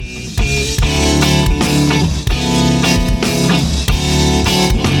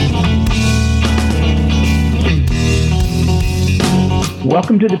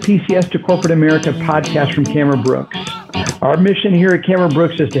Welcome to the PCS to Corporate America podcast from Cameron Brooks. Our mission here at Cameron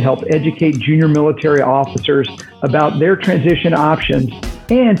Brooks is to help educate junior military officers about their transition options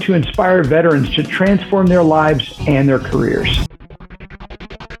and to inspire veterans to transform their lives and their careers.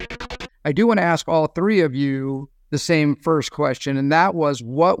 I do want to ask all three of you the same first question, and that was,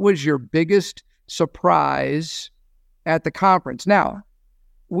 what was your biggest surprise at the conference? Now,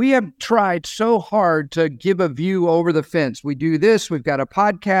 we have tried so hard to give a view over the fence. We do this, we've got a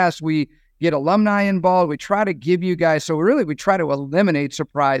podcast, we get alumni involved, we try to give you guys, we try to eliminate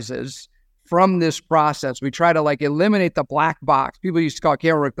surprises from this process. We try to eliminate the black box. People used to call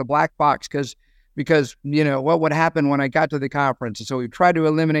Cameron the black box because what would happen when I got to the conference. And so we've tried to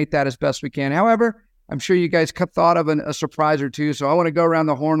eliminate that as best we can. However, I'm sure you guys thought of a surprise or two. So I want to go around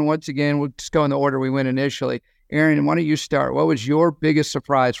the horn once again. We'll just go in the order we went initially. Aaron, why don't you start? What was your biggest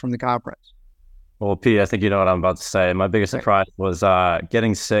surprise from the conference? Well, Pete, I think you know what I'm about to say. My biggest surprise was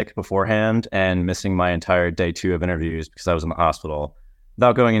getting sick beforehand and missing my entire day 2 of interviews because I was in the hospital.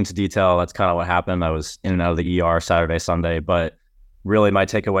 Without going into detail, that's kind of what happened. I was in and out of the ER Saturday, Sunday, but really my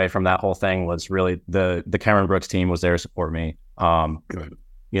takeaway from that whole thing was really the Cameron Brooks team was there to support me. Good.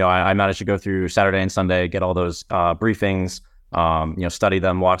 I managed to go through Saturday and Sunday, get all those briefings, study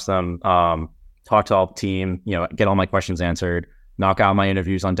them, watch them, talk to all the team, get all my questions answered, knock out my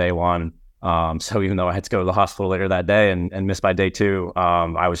interviews on day 1. So even though I had to go to the hospital later that day and miss my day 2,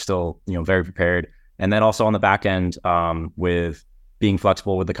 I was still, very prepared. And then also on the back end, with being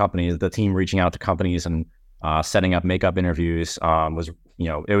flexible with the company, the team reaching out to companies and setting up makeup interviews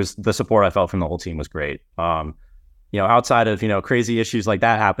it was the support I felt from the whole team was great. Outside of, crazy issues like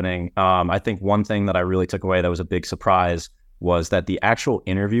that happening, I think one thing that I really took away that was a big surprise was that the actual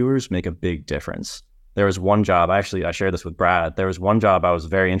interviewers make a big difference. There was one job, I shared this with Brad, there was one job I was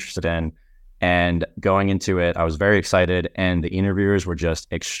very interested in, and going into it, I was very excited, and the interviewers were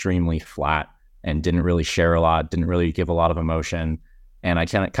just extremely flat and didn't really share a lot, didn't really give a lot of emotion. And I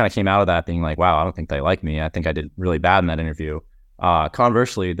kind of came out of that being like, wow, I don't think they like me. I think I did really bad in that interview.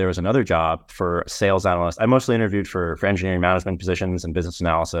 Conversely, there was another job for sales analyst. I mostly interviewed for engineering management positions and business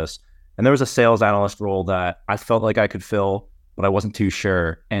analysis. And there was a sales analyst role that I felt like I could fill, but I wasn't too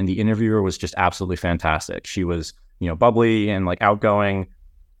sure. And the interviewer was just absolutely fantastic. She was, bubbly and outgoing,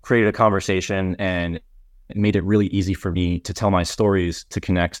 created a conversation, and it made it really easy for me to tell my stories to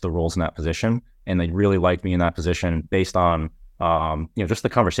connect the roles in that position. And they really liked me in that position based on, just the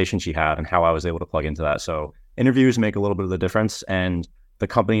conversation she had and how I was able to plug into that. So interviews make a little bit of the difference, and the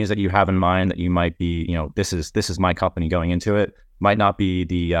companies that you have in mind that you might be, this is my company going into it, might not be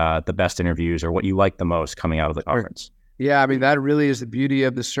the best interviews or what you like the most coming out of the conference. Yeah, I mean, that really is the beauty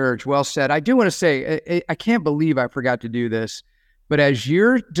of the search. Well said. I do want to say, I can't believe I forgot to do this, but as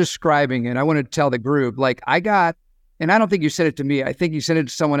you're describing it, I want to tell the group, I got, and I don't think you said it to me, I think you sent it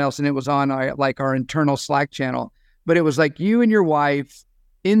to someone else, and it was on our internal Slack channel, but it was you and your wife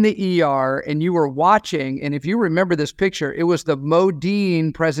in the ER, and you were watching, and if you remember this picture, it was the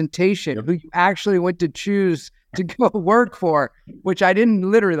Modine presentation, who you actually went to choose to go work for, which I didn't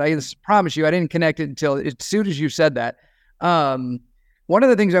literally, I promise you, I didn't connect it until as soon as you said that. One of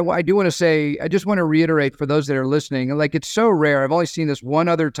the things I do want to say, I just want to reiterate for those that are listening, it's so rare. I've only seen this one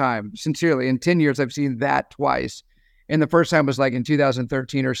other time, sincerely. In 10 years, I've seen that twice. And the first time was in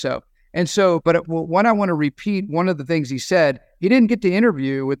 2013 or so. And so, but what I want to repeat, one of the things he said, he didn't get to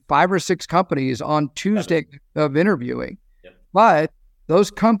interview with 5 or 6 companies on Tuesday of interviewing. Yep. But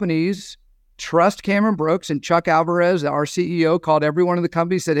those companies trust Cameron Brooks, and Chuck Alvarez, our CEO, called every one of the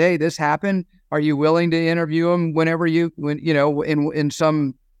companies, said, hey, this happened. Are you willing to interview them in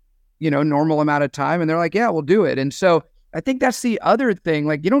some, normal amount of time? And they're like, yeah, we'll do it. And so I think that's the other thing.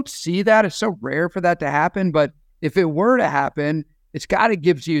 You don't see that. It's so rare for that to happen. But if it were to happen, it's got to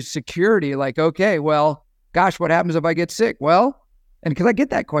give you security. Okay, well, gosh, what happens if I get sick? Well, and because I get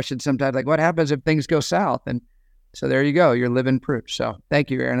that question sometimes, what happens if things go south? And so there you go. You're living proof. So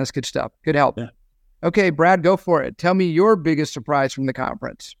thank you, Aaron. That's good stuff. Good help. Yeah. Okay, Brad, go for it. Tell me your biggest surprise from the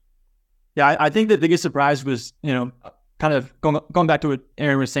conference. Yeah, I think the biggest surprise was, kind of going back to what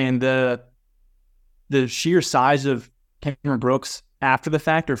Aaron was saying, the sheer size of Cameron Brooks after the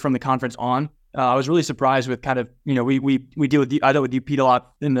fact or from the conference on. I was really surprised with kind of, we deal with I dealt with you, Pete, a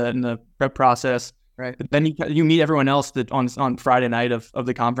lot in the prep process. Right. But then you meet everyone else that on Friday night of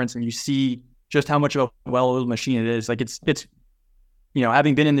the conference, and you see just how much of a well-oiled machine it is. It's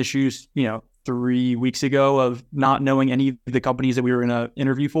having been in the shoes, 3 weeks ago of not knowing any of the companies that we were going to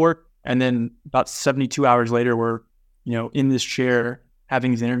interview for. And then about 72 hours later, we're, in this chair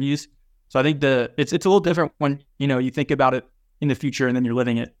having these interviews. So I think it's a little different when, you think about it in the future and then you're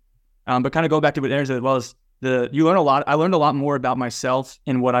living it. But kind of go back to what Aaron said as well, is you learn a lot. I learned a lot more about myself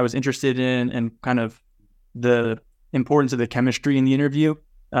and what I was interested in, and kind of the importance of the chemistry in the interview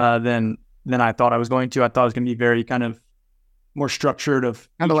than I thought I was going to. I thought it was going to be very kind of more structured, of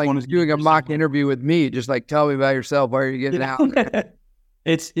kind of like doing a mock interview with me, just like, tell me about yourself. Why are you getting out?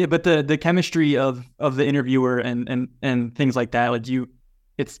 But the chemistry of the interviewer and things like that, like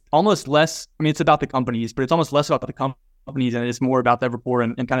it's almost less. I mean, it's about the companies, but it's almost less about the companies, and it's more about that rapport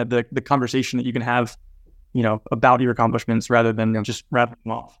and kind of the conversation that you can have, about your accomplishments rather than just wrapping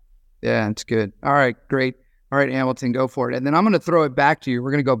them off. Yeah, it's good. All right, great. All right, Hamilton, go for it. And then I'm going to throw it back to you.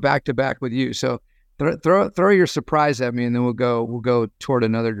 We're going to go back to back with you. So throw your surprise at me, and then we'll go toward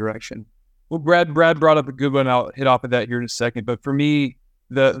another direction. Well, Brad brought up a good one. I'll hit off of that here in a second. But for me,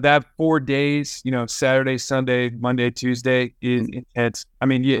 that 4 days, Saturday, Sunday, Monday, Tuesday is intense. I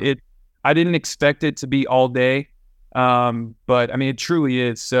mean, I didn't expect it to be all day, but I mean, it truly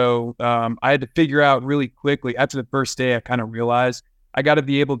is. So I had to figure out really quickly after the first day. I kind of realized I got to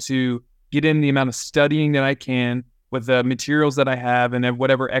be able to get in the amount of studying that I can with the materials that I have, and then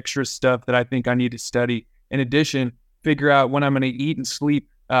whatever extra stuff that I think I need to study. In addition, figure out when I'm going to eat and sleep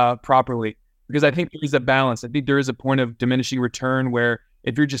properly, because I think there is a balance. I think there is a point of diminishing return where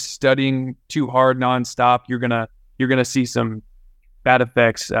if you're just studying too hard nonstop, you're gonna see some bad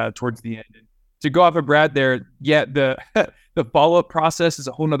effects towards the end. And to go off of Brad there, yeah, the follow-up process is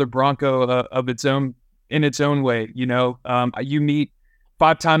a whole nother bronco of its own in its own way. You meet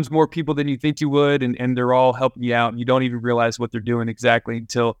 5 times more people than you think you would, and they're all helping you out, and you don't even realize what they're doing exactly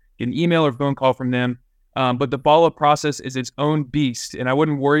until you get an email or phone call from them. But the follow-up process is its own beast, and I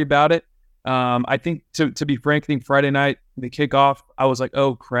wouldn't worry about it. I think, to be frank, I think Friday night, the kickoff, I was like,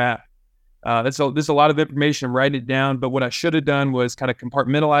 oh, crap. There's a lot of information. I'm writing it down, but what I should have done was kind of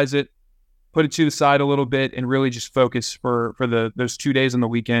compartmentalize it, put it to the side a little bit, and really just focus for those 2 days on the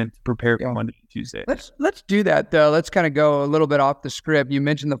weekend to prepare for Monday and Tuesday. Let's do that, though. Let's kind of go a little bit off the script. You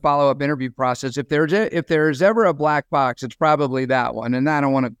mentioned the follow-up interview process. If there's ever a black box, it's probably that one. And I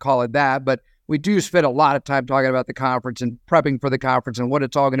don't want to call it that, but we do spend a lot of time talking about the conference and prepping for the conference and what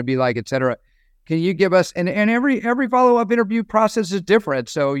it's all going to be like, et cetera. Can you give us, and every follow-up interview process is different.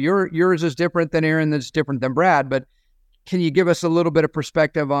 So yours is different than Aaron, that's different than Brad, but can you give us a little bit of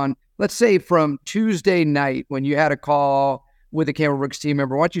perspective on, let's say, from Tuesday night when you had a call with a Cameron Brooks team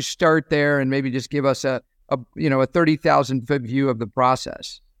member? Why don't you start there and maybe just give us a 30,000 foot view of the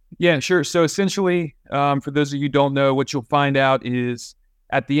process? Yeah, sure. So essentially, for those of you who don't know, what you'll find out is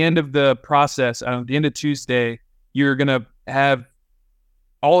at the end of the process, at the end of Tuesday, you're going to have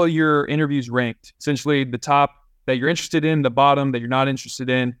all of your interviews ranked. Essentially, the top that you're interested in, the bottom that you're not interested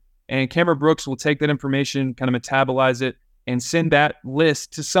in. And Cameron Brooks will take that information, kind of metabolize it, and send that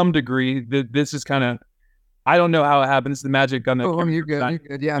list to some degree. This is kind of, I don't know how it happens. The magic on the you're good.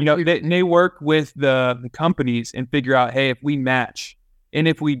 Yeah, they work with the companies and figure out, hey, if we match, and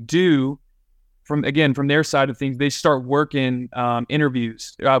if we do, from their side of things, they start working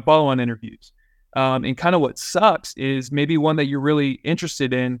interviews, follow-on interviews. And kind of what sucks is maybe one that you're really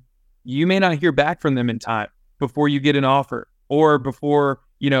interested in, you may not hear back from them in time before you get an offer, or before.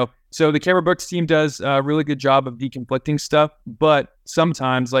 So the Cameron Brooks team does a really good job of deconflicting stuff, but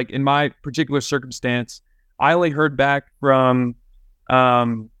sometimes, like in my particular circumstance, I only heard back from,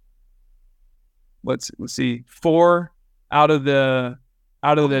 let's see, 4 out of the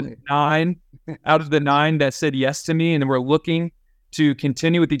 9 that said yes to me, and we're looking to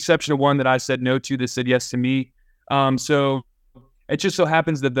continue, with the exception of one that I said no to that said yes to me. So it just so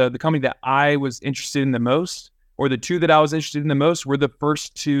happens that the company that I was interested in the most, or the 2 that I was interested in the most, were the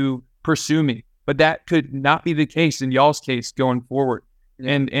first to pursue me. But that could not be the case in y'all's case going forward.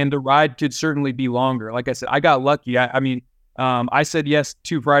 Yeah. And the ride could certainly be longer. Like I said, I got lucky. I said yes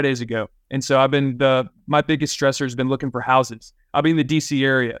 2 Fridays ago. And so my biggest stressor has been looking for houses. I'll be in the DC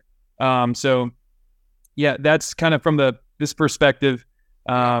area. So yeah, that's kind of from this perspective.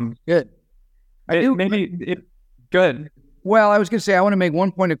 Good. Go ahead. Well, I was going to say, I want to make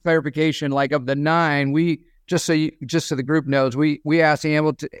one point of clarification. Like, of the 9, just so the group knows, we asked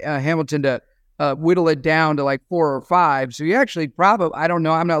Hamilton to whittle it down to like 4 or 5. So you actually probably, I don't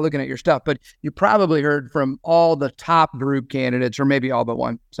know, I'm not looking at your stuff, but you probably heard from all the top group candidates, or maybe all but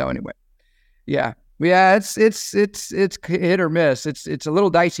one. So anyway, yeah, it's hit or miss. It's a little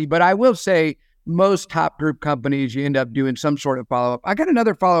dicey, but I will say most top group companies, you end up doing some sort of follow-up. I got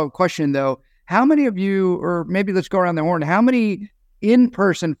another follow-up question though. How many of you, or maybe let's go around the horn, how many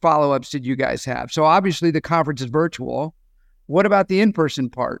in-person follow-ups did you guys have? So obviously the conference is virtual. What about the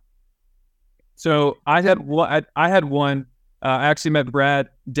in-person part? So I had one. I actually met Brad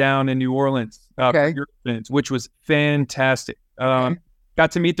down in New Orleans, which was fantastic.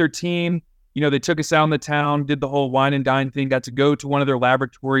 Got to meet their team. they took us out in the town, did the whole wine and dine thing, got to go to one of their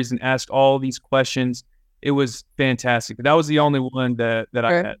laboratories and ask all these questions. It was fantastic. But that was the only one that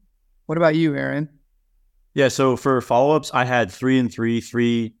I had. What about you, Aaron? Yeah, so for follow-ups, I had 3 and 3,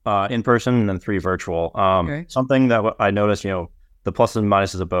 3 in person and then 3 virtual. Something that I noticed, the pluses and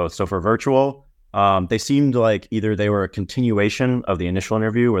minuses of both. So for virtual, they seemed like either they were a continuation of the initial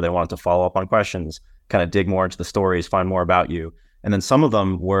interview where they wanted to follow up on questions, kind of dig more into the stories, find more about you. And then some of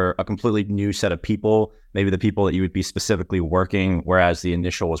them were a completely new set of people, maybe the people that you would be specifically working, whereas the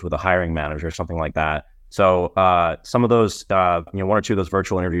initial was with a hiring manager or something like that. So some of those, 1 or 2 of those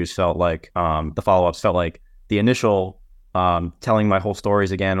virtual interviews felt like the follow-ups felt like the initial telling my whole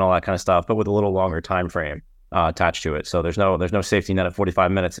stories again and all that kind of stuff, but with a little longer time frame attached to it. So there's no safety net at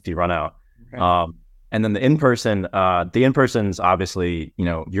 45 minutes if you run out. Okay. And then the in-person's obviously,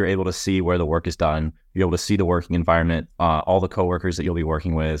 you're able to see where the work is done. You're able to see the working environment, all the coworkers that you'll be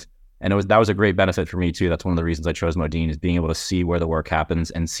working with. And that was a great benefit for me too. That's one of the reasons I chose Modine, is being able to see where the work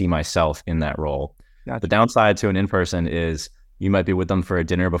happens and see myself in that role. Gotcha. The downside to an in-person is you might be with them for a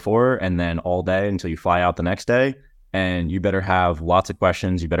dinner before and then all day until you fly out the next day. And you better have lots of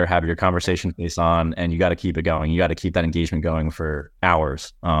questions. You better have your conversation face on, and you got to keep it going. You got to keep that engagement going for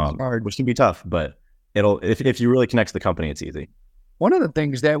hours, which can be tough, but if you really connect to the company, it's easy. One of the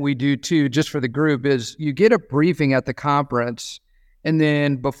things that we do too, just for the group, is you get a briefing at the conference, and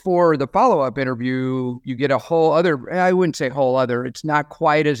then before the follow-up interview, you get a whole other, I wouldn't say whole other, it's not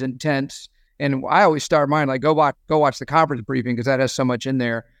quite as intense. And I always start mine like, go watch the conference briefing because that has so much in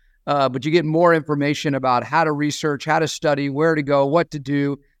there. But you get more information about how to research, how to study, where to go, what to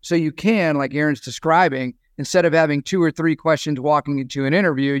do. So you can, like Aaron's describing, instead of having 2 or 3 questions walking into an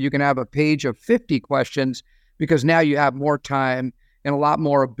interview, you can have a page of 50 questions because now you have more time and a lot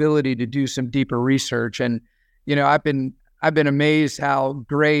more ability to do some deeper research. And, I've been amazed how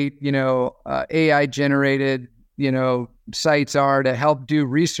great, AI generated, sites are to help do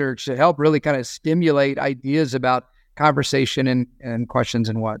research, to help really kind of stimulate ideas about conversation and questions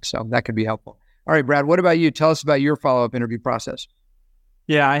and what. So that could be helpful. All right, Brad, what about you? Tell us about your follow-up interview process.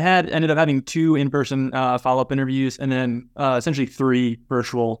 Yeah, I ended up having 2 in-person follow-up interviews and then essentially 3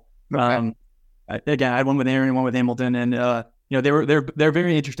 virtual. Okay. Again, I had one with Aaron and one with Hamilton, and they're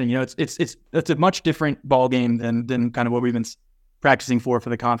very interesting. It's a much different ball game than kind of what we've been practicing for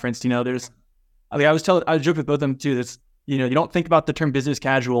the conference. I joke with both of them too. That's you don't think about the term business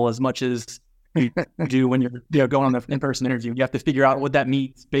casual as much as you do when you're going on the in-person interview. You have to figure out what that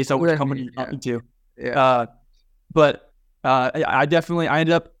means based on which company you're talking to. Yeah. I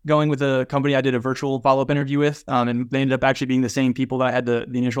ended up going with a company I did a virtual follow-up interview with, and they ended up actually being the same people that I had the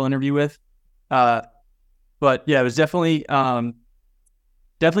initial interview with. But yeah, it was definitely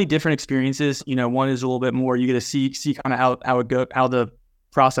different experiences. One is a little bit more, you get to see kind of how the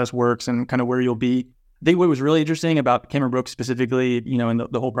process works and kind of where you'll be. I think what was really interesting about Cameron Brooks specifically, in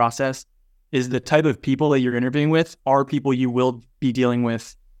the whole process, is the type of people that you're interviewing with are people you will be dealing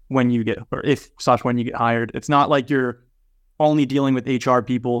with when you get hired. It's not like you're only dealing with HR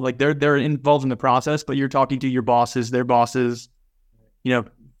people. Like they're involved in the process, but you're talking to your bosses, their bosses,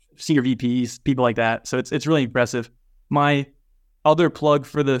 senior VPs, people like that. So it's really impressive. My other plug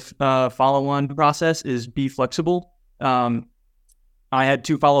for the follow-on process is be flexible. I had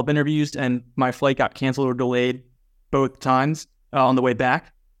 2 follow-up interviews and my flight got canceled or delayed both times on the way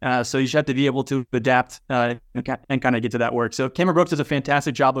back. So you should have to be able to adapt and kind of get to that work. So Cameron Brooks does a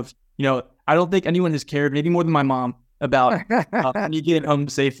fantastic job of, I don't think anyone has cared, maybe more than my mom, about me getting home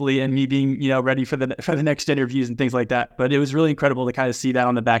safely and me being, ready for the next interviews and things like that. But it was really incredible to kind of see that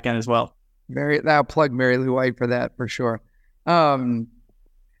on the back end as well. I'll plug Mary Lou White for that for sure.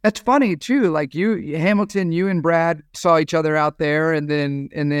 That's funny too. Like Hamilton, you and Brad saw each other out there, and then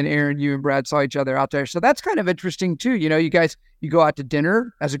Aaron, you and Brad saw each other out there. So that's kind of interesting too. You guys, you go out to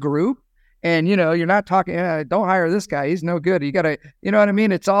dinner as a group, and you're not talking. Don't hire this guy; he's no good. You gotta, you know what I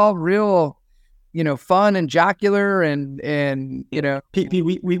mean? It's all real, fun and jocular, and we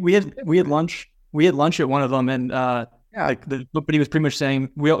had lunch. We had lunch at one of them, and like the company was pretty much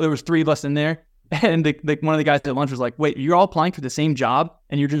saying there was 3 of us in there. And one of the guys at lunch was like, "Wait, you're all applying for the same job,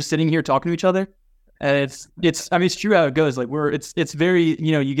 and you're just sitting here talking to each other?" And it's true how it goes. Like it's very,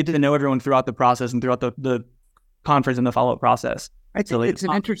 you get to know everyone throughout the process and throughout the conference and the follow-up process. I think it's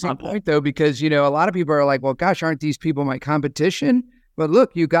an interesting point though, because a lot of people are like, "Well, gosh, aren't these people my competition?" But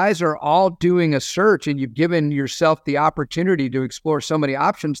look, you guys are all doing a search, and you've given yourself the opportunity to explore so many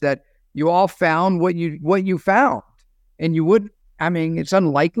options that you all found what you found, and you would. It's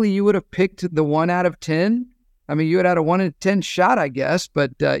unlikely you would have picked the 1 out of 10. You had a 1 in 10 shot, I guess,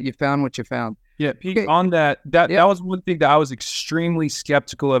 but you found what you found. Yeah, Pete, Okay. on that was one thing that I was extremely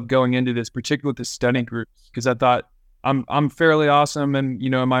skeptical of going into this, particularly with the study groups, because I thought I'm fairly awesome and,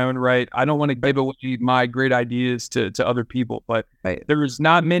 in my own right. I don't want to give away my great ideas to other people, but Right. there's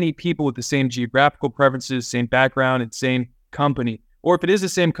not many people with the same geographical preferences, same background, and same company. Or if it is the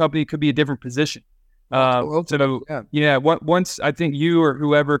same company, it could be a different position. Once I think you or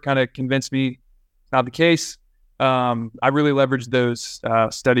whoever kind of convinced me it's not the case, I really leveraged those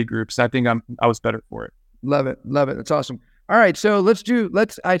study groups. I think I was better for it. Love it. That's awesome. All right, so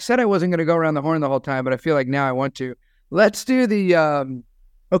I said I wasn't going to go around the horn the whole time, but I feel like now I want to. Let's do the,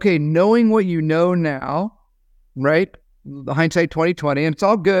 knowing what you know now, right? The hindsight 2020, and it's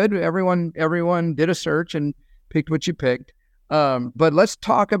all good. Everyone did a search and picked what you picked. But let's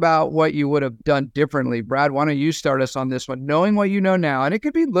talk about what you would have done differently. Brad, why don't you start us on this one? Knowing what you know now, and it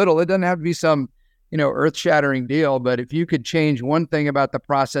could be little. It doesn't have to be some, earth-shattering deal, but if you could change one thing about the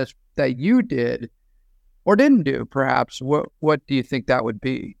process that you did or didn't do, perhaps, what do you think that would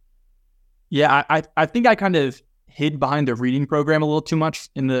be? Yeah, I think I kind of hid behind the reading program a little too much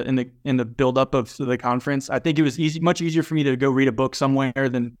in the build up of the conference. I think it was much easier for me to go read a book somewhere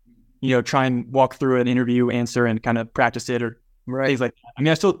than try and walk through an interview answer and kind of practice it or things like that. I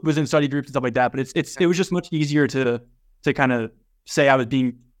mean, I still was in study groups and stuff like that, but it was just much easier to kind of say I was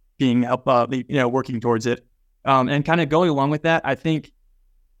being working towards it, and kind of going along with that. I think,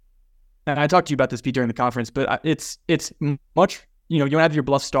 and I talked to you about this, Pete, during the conference, but it's much. You don't have your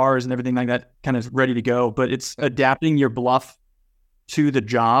bluff stars and everything like that kind of ready to go, but it's adapting your bluff to the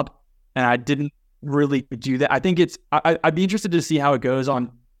job. And I didn't really do that. I think I'd be interested to see how it goes on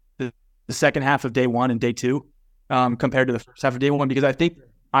the second half of day one and day two, compared to the first half of day one, because I think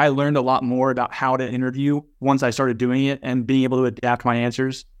I learned a lot more about how to interview once I started doing it and being able to adapt my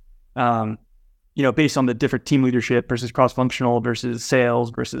answers, based on the different team leadership versus cross-functional versus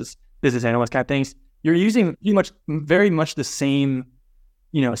sales versus business analyst kind of things. You're using very much the same,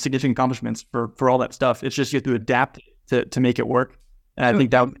 significant accomplishments for all that stuff. It's just you have to adapt to make it work. And I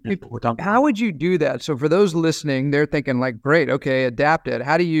think that would be what we're talking about. How would you do that? So for those listening, they're thinking like, great, okay, adapt it.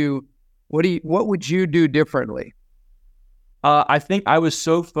 What would you do differently? I think I was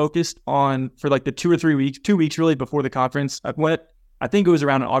so focused on, for like the 2 weeks really before the conference. I think it was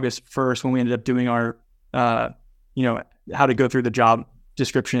around August 1st when we ended up doing our, how to go through the job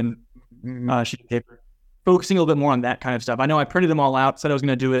description sheet of paper, focusing a little bit more on that kind of stuff. I know I printed them all out, said I was going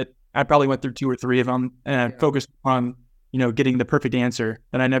to do it. I probably went through 2 or 3 of them, and I focused on, getting the perfect answer.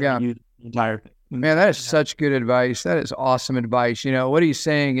 And I never used the entire thing. Man, that is such good advice. That is awesome advice. What he's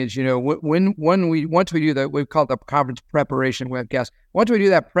saying is, once we do that, we call it the conference preparation webcast. Once we do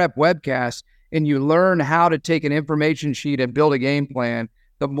that prep webcast and you learn how to take an information sheet and build a game plan,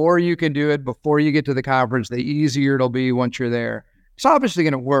 the more you can do it before you get to the conference, the easier it'll be once you're there. It's obviously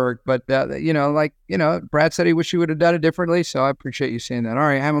going to work, but, Brad said he wished he would have done it differently. So I appreciate you saying that. All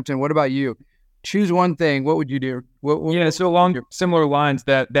right, Hamilton, what about you? Choose one thing. What would you do? So along similar lines,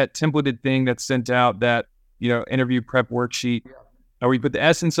 that templated thing that's sent out, that, interview prep worksheet, where you put the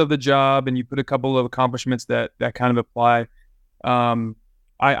essence of the job and you put a couple of accomplishments that kind of apply.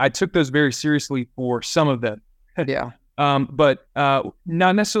 I took those very seriously for some of them. Yeah. But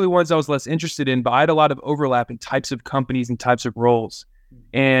not necessarily ones I was less interested in, but I had a lot of overlap in types of companies and types of roles.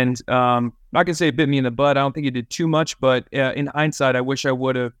 And I'm not going to say it bit me in the butt. I don't think it did too much, but in hindsight, I wish I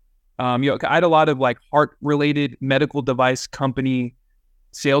would have. I had a lot of like heart-related medical device company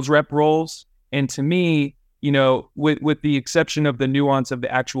sales rep roles. And to me, with the exception of the nuance of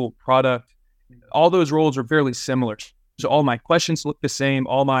the actual product, all those roles are fairly similar. So all my questions look the same.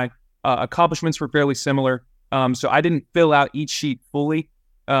 All my accomplishments were fairly similar. So I didn't fill out each sheet fully.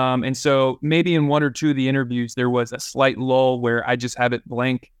 And so maybe in 1 or 2 of the interviews, there was a slight lull where I just have it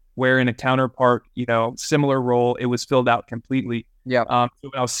blank, where in a counterpart, similar role, it was filled out completely. Yeah. So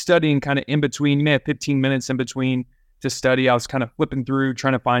when I was studying kind of in between, you may have 15 minutes in between to study, I was kind of flipping through,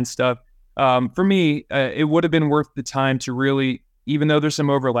 trying to find stuff. For me, it would have been worth the time to really, even though there's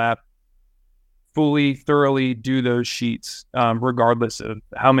some overlap, fully, thoroughly do those sheets, regardless of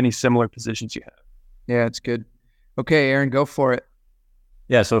how many similar positions you have. Yeah, it's good. Okay, Aaron, go for it.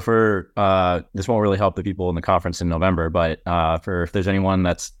 Yeah, so for this won't really help the people in the conference in November, but for if there's anyone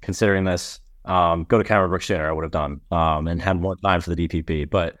that's considering this, go to Cameron Brooks Dinner, I would have done, and had more time for the DPP.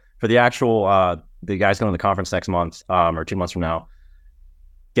 But for the actual, the guys going to the conference next month, or 2 months from now,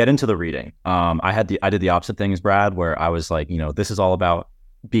 get into the reading. I did the opposite thing as Brad, where I was like, this is all about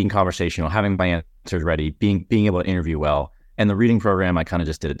being conversational, having my answers ready, being able to interview well. And the reading program, I kind of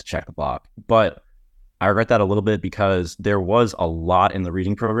just did it to check the block. But I regret that a little bit because there was a lot in the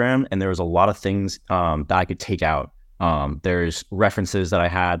reading program, and there was a lot of things that I could take out. There's references that I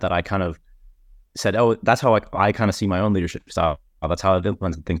had that I kind of said, oh, that's how I kind of see my own leadership style. That's how I've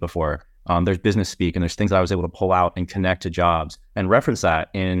implemented things before. There's business speak, and there's things that I was able to pull out and connect to jobs and reference that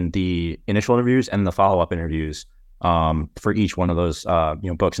in the initial interviews and the follow-up interviews for each one of those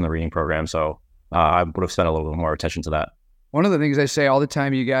books in the reading program. So I would have spent a little bit more attention to that. One of the things I say all the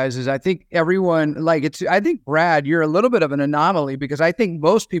time, you guys, is I think everyone, I think, Brad, you're a little bit of an anomaly, because I think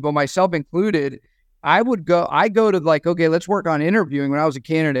most people, myself included, I go to like, okay, let's work on interviewing when I was a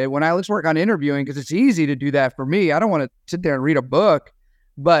candidate. Let's work on interviewing because it's easy to do that for me. I don't want to sit there and read a book.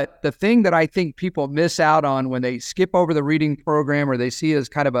 But the thing that I think people miss out on when they skip over the reading program, or they see it as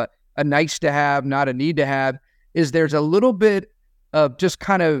kind of a nice to have, not a need to have, is there's a little bit of just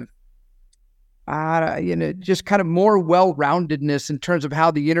kind of, just kind of more well-roundedness in terms of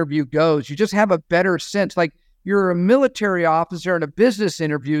how the interview goes. You just have a better sense. Like, you're a military officer in a business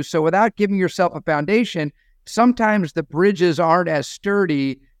interview, so without giving yourself a foundation, sometimes the bridges aren't as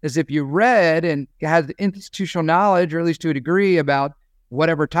sturdy as if you read and had institutional knowledge, or at least to a degree, about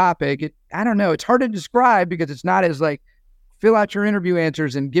whatever topic. I don't know. It's hard to describe because it's not as like, fill out your interview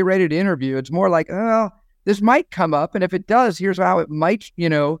answers and get ready to interview. It's more like, oh, this might come up, and if it does, here's how it might,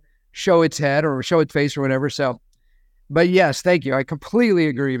 show its head or show its face or whatever. So, but yes, thank you. I completely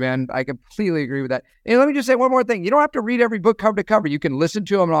agree, man. I completely agree with that. And let me just say one more thing. You don't have to read every book cover to cover. You can listen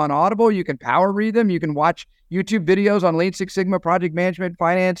to them on Audible. You can power read them. You can watch YouTube videos on Lean Six Sigma, project management,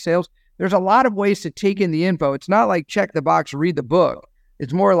 finance, sales. There's a lot of ways to take in the info. It's not like check the box, read the book.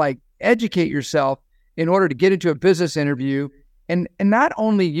 It's more like educate yourself in order to get into a business interview, and not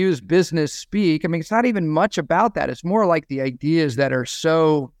only use business speak. I mean, it's not even much about that. It's more like the ideas that are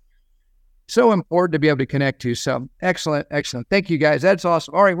so important to be able to connect to. So excellent. Thank you, guys. That's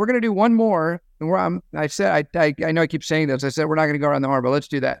awesome. All right, we're going to do one more. And I know I keep saying this. I said we're not going to go around the horn, but let's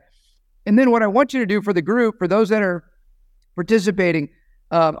do that. And then what I want you to do for the group, for those that are participating,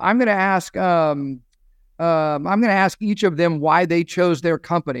 I'm going to ask each of them why they chose their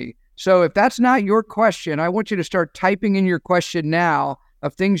company. So if that's not your question, I want you to start typing in your question now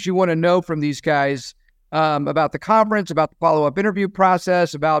of things you want to know from these guys about the conference, about the follow-up interview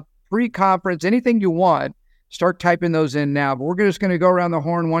process, about pre-conference, anything you want. Start typing those in now. But we're just going to go around the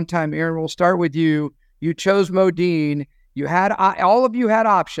horn one time. Aaron, we'll start with you. You chose Modine. You had all of you had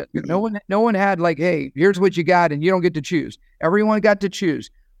options. No one had like, hey, here's what you got, and you don't get to choose. Everyone got to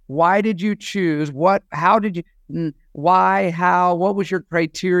choose. Why did you choose? How did you? Why? How? What was your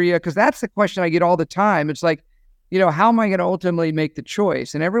criteria? Because that's the question I get all the time. It's like, how am I going to ultimately make the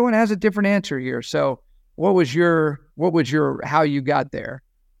choice? And everyone has a different answer here. So, what was your how you got there?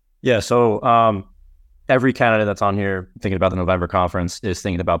 Yeah. So every candidate that's on here thinking about the November conference is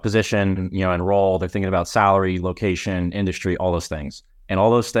thinking about position, and role. They're thinking about salary, location, industry, all those things. And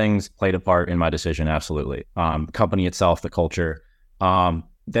all those things played a part in my decision. Absolutely. Company itself, the culture,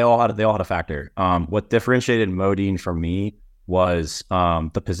 they all had a factor. What differentiated Modine for me was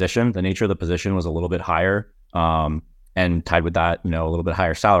the position. The nature of the position was a little bit higher, and tied with that, a little bit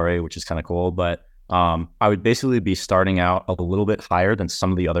higher salary, which is kind of cool. But I would basically be starting out a little bit higher than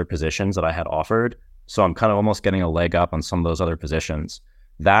some of the other positions that I had offered. So I'm kind of almost getting a leg up on some of those other positions.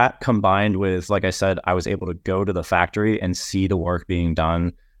 That combined with, like I said, I was able to go to the factory and see the work being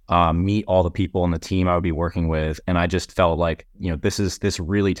done, meet all the people in the team I would be working with. And I just felt like, this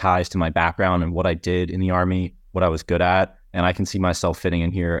really ties to my background and what I did in the Army, what I was good at. And I can see myself fitting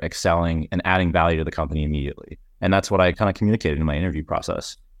in here, excelling and adding value to the company immediately. And that's what I kind of communicated in my interview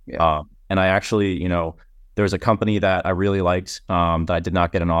process. Yeah. And I actually, there's a company that I really liked that I did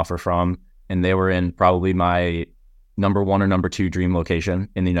not get an offer from. And they were in probably my number 1 or number 2 dream location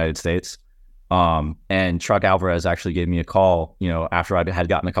in the United States. And Chuck Alvarez actually gave me a call, after I had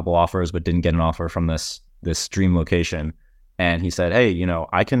gotten a couple offers, but didn't get an offer from this dream location. And he said, hey, I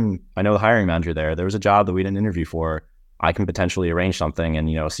know the hiring manager there. There was a job that we didn't interview for. I can potentially arrange something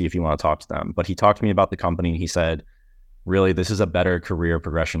and, see if you want to talk to them. But he talked to me about the company. He said, really, this is a better career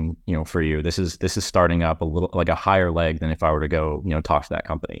progression, for you. This is starting up a little like a higher leg than if I were to go, talk to that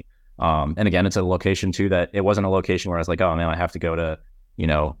company. And again, it's a location too that it wasn't a location where I was like, oh man, I have to go to,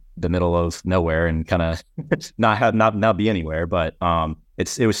 the middle of nowhere and kind of not be anywhere. But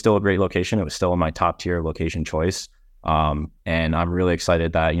it was still a great location. It was still in my top tier location choice. And I'm really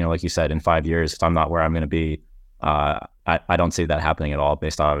excited that, like you said, in 5 years, if I'm not where I'm going to be, I don't see that happening at all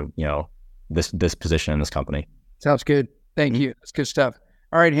based on, this position in this company. Sounds good. Thank you. That's good stuff.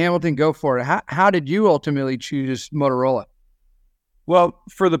 All right, Hamilton, go for it. How did you ultimately choose Motorola? Well,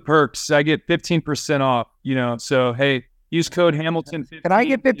 for the perks, I get 15% off, so hey, use code Hamilton. Can I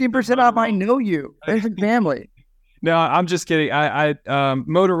get 15% off? I know you. There's a family. No, I'm just kidding. I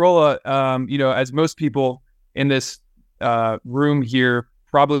Motorola, as most people in this room here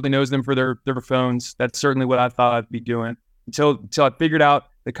probably knows them for their phones. That's certainly what I thought I'd be doing until I figured out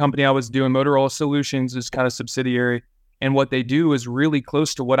the company I was doing, Motorola Solutions, is kind of subsidiary. And what they do is really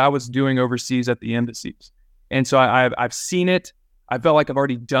close to what I was doing overseas at the embassies. And so I've seen it. I felt like I've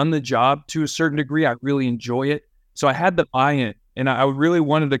already done the job to a certain degree. I really enjoy it. So I had the buy-in, and I really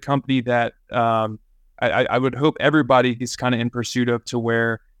wanted a company that I would hope everybody is kind of in pursuit of, to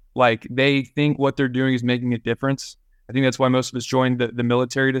where like they think what they're doing is making a difference. I think that's why most of us joined the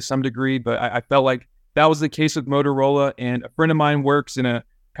military to some degree, but I felt like that was the case with Motorola. And a friend of mine works in a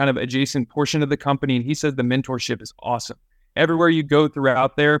kind of adjacent portion of the company, and he says the mentorship is awesome. Everywhere you go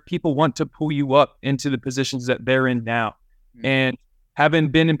throughout there, people want to pull you up into the positions that they're in now. Mm-hmm. And having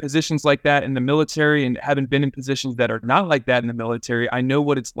been in positions like that in the military and having been in positions that are not like that in the military, I know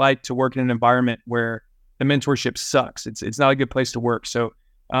what it's like to work in an environment where the mentorship sucks. It's not a good place to work. So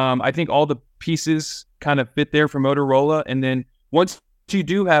I think all the pieces kind of fit there for Motorola. And then once you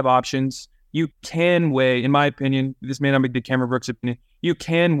do have options, you can weigh, in my opinion, this may not be the Cameron Brooks opinion, you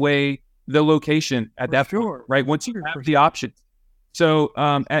can weigh the location at that point, right? Once you have the options. So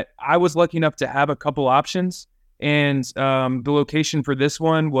I was lucky enough to have a couple options, and the location for this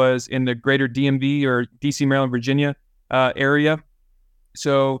one was in the greater DMV or DC, Maryland, Virginia area.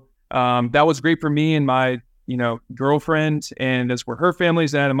 So that was great for me and my, girlfriend, and that's where her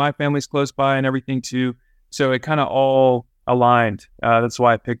family's at, and my family's close by and everything too. So it kind of all aligned. That's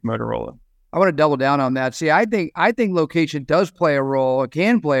why I picked Motorola. I want to double down on that. See, I think location does play a role. It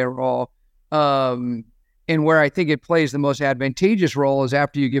can play a role. And where I think it plays the most advantageous role is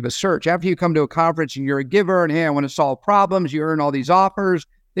after you give a search. After you come to a conference and you're a giver and, hey, I want to solve problems, you earn all these offers,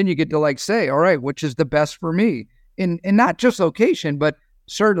 then you get to like say, all right, which is the best for me? And not just location, but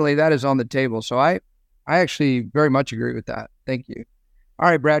certainly that is on the table. So I actually very much agree with that. Thank you. All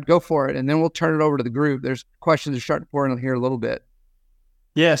right, Brad, go for it. And then we'll turn it over to the group. There's questions that are starting to pour in here a little bit.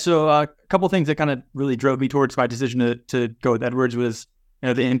 Yeah, so a couple of things that kind of really drove me towards my decision to go with Edwards was,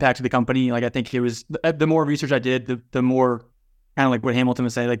 the impact of the company. Like, I think it was, the more research I did, the more kind of like what Hamilton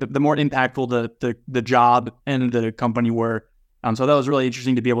was saying, like the more impactful the job and the company were. So that was really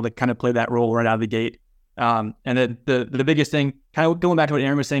interesting to be able to kind of play that role right out of the gate. And then the biggest thing, kind of going back to what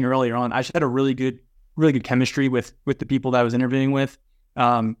Aaron was saying earlier on, I just had a really good chemistry with the people that I was interviewing with.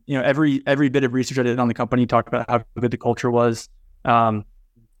 Every bit of research I did on the company talked about how good the culture was. And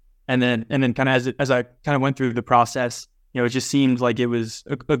then kind of as I kind of went through the process, it just seemed like it was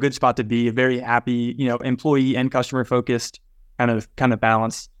a good spot to be, a very happy, employee and customer focused kind of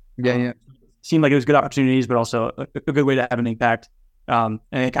balance. Yeah. Seemed like it was good opportunities, but also a good way to have an impact. And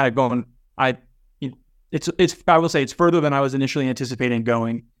it kind of going, I will say it's further than I was initially anticipating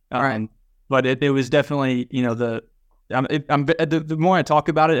going. Right. But it was definitely, the more I talk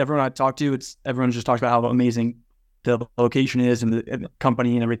about it, everyone I talk to, everyone just talks about how amazing the location is and the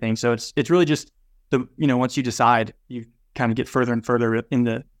company and everything. So it's really just once you decide, you kind of get further and further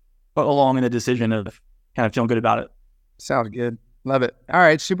along in the decision of kind of feeling good about it. Sounds good. Love it. All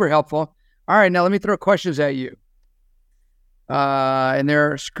right. Super helpful. All right. Now let me throw questions at you. And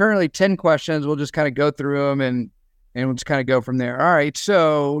there's currently 10 questions. We'll just kind of go through them and we'll just kind of go from there. All right.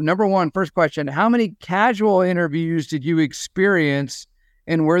 So number one, first question, how many casual interviews did you experience,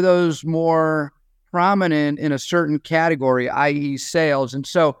 and were those more prominent in a certain category, i.e. sales? And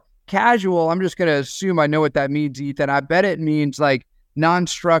so casual, I'm just going to assume I know what that means, Ethan. I bet it means like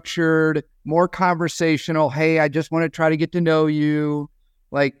non-structured, more conversational. Hey, I just want to try to get to know you.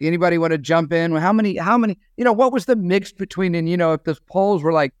 Like, anybody want to jump in? How many, what was the mix between, and, if the polls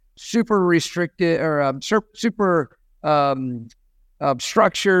were like super restricted or super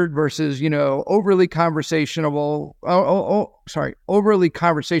structured versus, overly conversational. Overly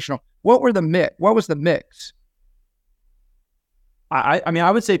conversational. What was the mix?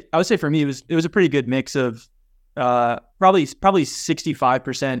 I would say for me, it was a pretty good mix of probably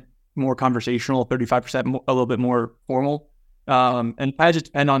 65% more conversational, 35% a little bit more formal. And I just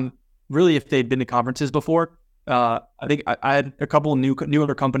depend on really if they'd been to conferences before. I think I had a couple of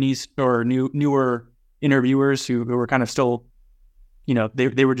newer companies or newer interviewers who were kind of still,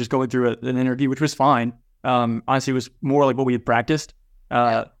 they were just going through an interview, which was fine. Honestly, it was more like what we had practiced.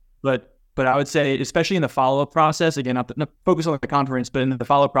 But I would say, especially in the follow-up process, again, not focus on the conference, but in the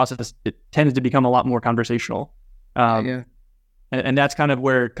follow-up process, it tended to become a lot more conversational. And that's kind of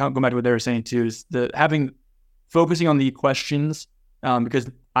where, going back to what they were saying too, is focusing on the questions, because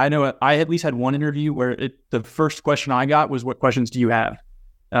I know I at least had one interview where the first question I got was, what questions do you have?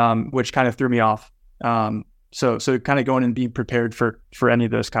 Which kind of threw me off. So kind of going and being prepared for any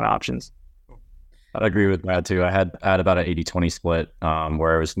of those kind of options. I'd agree with Brad too. I had about an 80-20 split,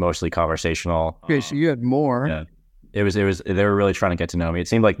 where it was mostly conversational. Okay, so you had more. Yeah. It was they were really trying to get to know me. It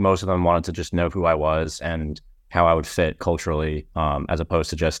seemed like most of them wanted to just know who I was and how I would fit culturally, as opposed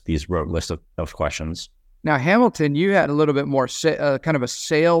to just these rote list of questions. Now, Hamilton, you had a little bit more kind of a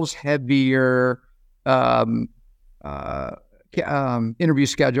sales heavier interview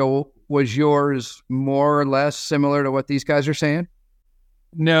schedule. Was yours more or less similar to what these guys are saying?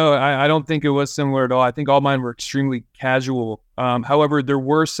 No, I don't think it was similar at all. I think all mine were extremely casual. However, there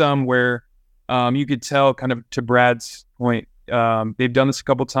were some where you could tell, kind of to Brad's point, they've done this a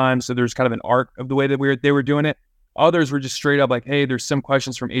couple times, so there's kind of an arc of the way that they were doing it. Others were just straight up like, hey, there's some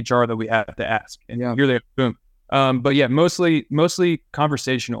questions from HR that we have to ask. And here they are, boom. But yeah, mostly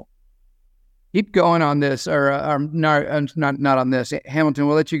conversational. Keep going on this, or not on this. Hamilton,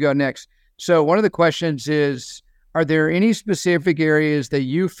 we'll let you go next. So one of the questions is, are there any specific areas that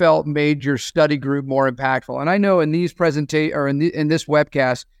you felt made your study group more impactful? And I know in these in this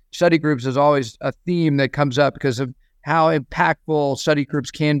webcast, study groups is always a theme that comes up because of how impactful study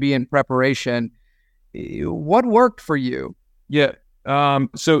groups can be in preparation. What worked for you? Yeah.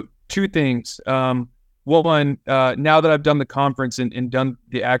 So two things. One, now that I've done the conference and done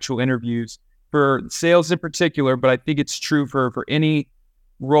the actual interviews for sales in particular, but I think it's true for any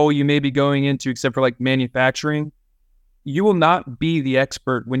role you may be going into, except for like manufacturing, you will not be the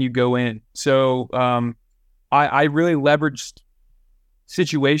expert when you go in. So I really leveraged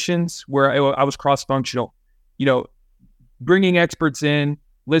situations where I was cross-functional, bringing experts in,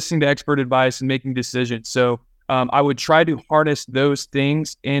 listening to expert advice and making decisions. So I would try to harness those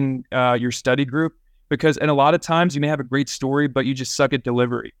things in your study group, because and a lot of times you may have a great story, but you just suck at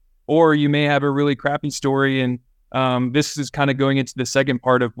delivery, or you may have a really crappy story. And this is kind of going into the second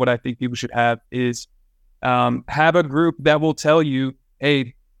part of what I think people should have is have a group that will tell you,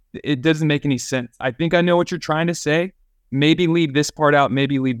 hey, it doesn't make any sense. I think I know what you're trying to say. Maybe leave this part out,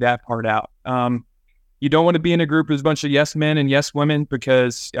 maybe leave that part out. You don't want to be in a group with a bunch of yes men and yes women,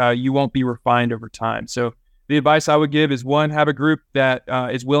 because you won't be refined over time. So the advice I would give is, one, have a group that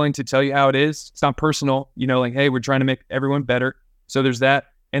is willing to tell you how it is. It's not personal, like, hey, we're trying to make everyone better. So there's that.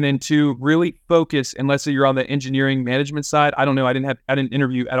 And then two, really focus, unless you're on the engineering management side. I don't know. I didn't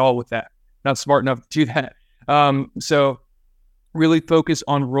interview at all with that. Not smart enough to do that. So really focus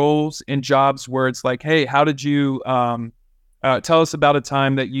on roles and jobs where it's like, hey, how did you tell us about a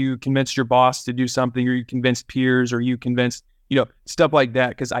time that you convinced your boss to do something, or you convinced peers, or you convinced, stuff like that.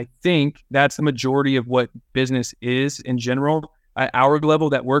 Because I think that's the majority of what business is in general. At our level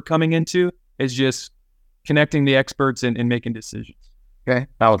that we're coming into is just connecting the experts and making decisions. Okay.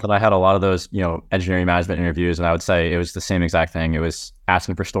 I had a lot of those, engineering management interviews, and I would say it was the same exact thing. It was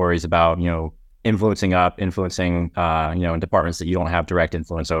asking for stories about, influencing in departments that you don't have direct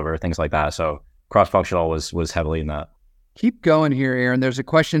influence over, things like that. So cross-functional was heavily in that. Keep going here, Aaron. There's a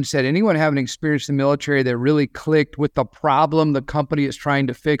question said, anyone have an experience in the military that really clicked with the problem the company is trying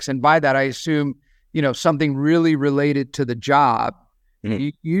to fix? And by that, I assume, something really related to the job. Mm-hmm.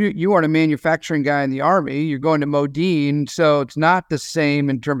 You aren't a manufacturing guy in the Army. You're going to Modine, so it's not the same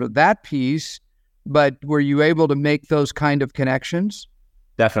in terms of that piece. But were you able to make those kind of connections?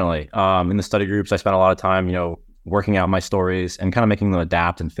 Definitely. In the study groups, I spent a lot of time, working out my stories and kind of making them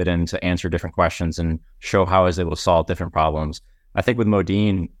adapt and fit in to answer different questions and show how I was able to solve different problems. I think with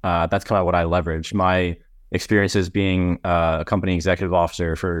Modine, that's kind of what I leveraged. My experiences being a company executive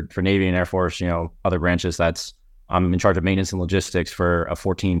officer for Navy and Air Force, other branches, I'm in charge of maintenance and logistics for a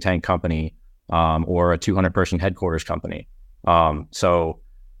 14-tank company or a 200-person headquarters company. So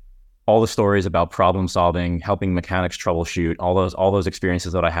all the stories about problem solving, helping mechanics troubleshoot, all those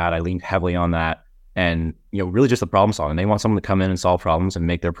experiences that I had, I leaned heavily on that. And, really just the problem solving. They want someone to come in and solve problems and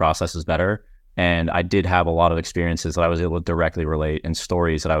make their processes better. And I did have a lot of experiences that I was able to directly relate, and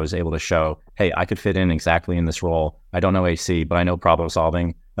stories that I was able to show, hey, I could fit in exactly in this role. I don't know AC, but I know problem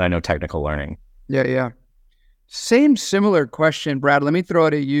solving and I know technical learning. Yeah. Similar question, Brad. Let me throw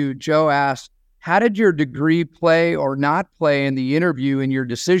it at you. Joe asked, how did your degree play or not play in the interview in your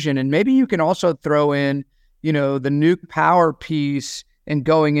decision? And maybe you can also throw in, the nuke power piece and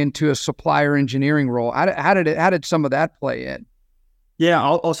going into a supplier engineering role. How did some of that play in? Yeah,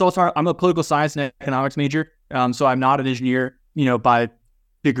 I'll start. I'm a political science and economics major, so I'm not an engineer, by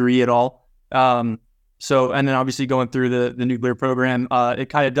degree at all. So, and then obviously going through the nuclear program, it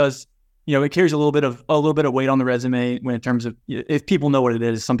kind of does, it carries a little bit of weight on the resume when in terms of if people know what it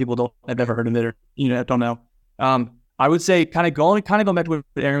is. Some people have never heard of it, or don't know. I would say kind of going back to what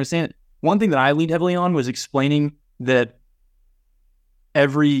Aaron was saying. One thing that I leaned heavily on was explaining that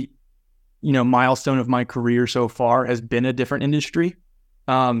every milestone of my career so far has been a different industry,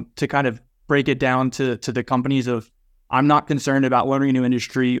 to kind of break it down to the companies of, I'm not concerned about learning a new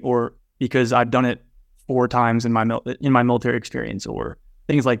industry or because I've done it 4 times in my military experience or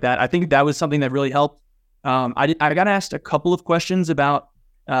things like that. I think that was something that really helped. I got asked a couple of questions about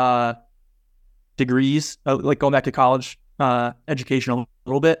degrees, like going back to college education a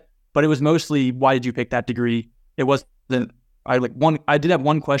little bit, but it was mostly, why did you pick that degree? It wasn't. I did have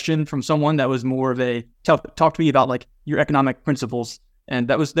one question from someone that was more of a talk to me about like your economic principles, and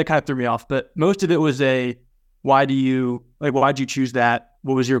that kind of threw me off. But most of it was why'd you choose that?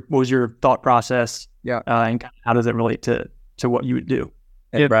 What was your thought process? Yeah, and how does it relate to what you would do?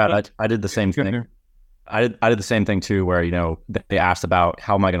 Hey, Brad, I did the same thing. I did the same thing too, where, they asked about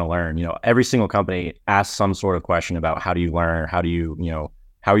how am I going to learn? Every single company asks some sort of question about how do you learn? How are you going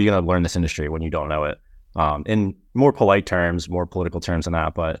to learn this industry when you don't know it? In more polite terms, more political terms than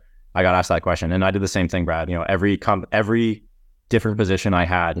that, but I got asked that question, and I did the same thing, Brad. Every different position I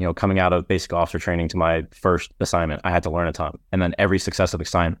had, coming out of basic officer training to my first assignment, I had to learn a ton, and then every successive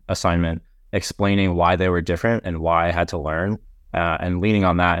assignment, explaining why they were different and why I had to learn, and leaning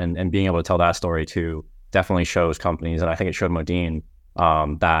on that and being able to tell that story too, definitely shows companies, and I think it showed Modine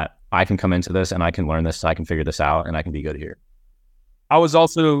that I can come into this and I can learn this, I can figure this out, and I can be good here. I was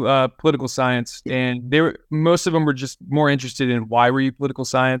also political science, and most of them were just more interested in why were you political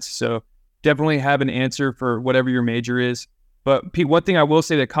science. So definitely have an answer for whatever your major is. But Pete, one thing I will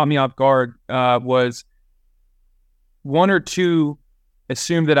say that caught me off guard was one or two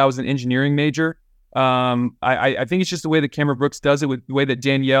assumed that I was an engineering major. I think it's just the way that Cameron Brooks does it, with the way that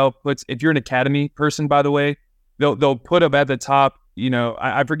Danielle puts. If you're an academy person, by the way, they'll put up at the top.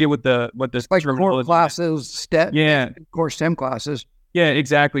 I forget what the like core classes, core STEM classes. Yeah,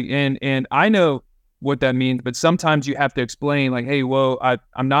 exactly. And I know what that means, but sometimes you have to explain, like, hey, well,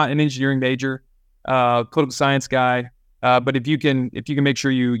 I'm not an engineering major, political science guy. But if you can make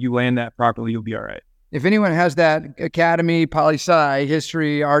sure you land that properly, you'll be all right. If anyone has that academy, poli-sci,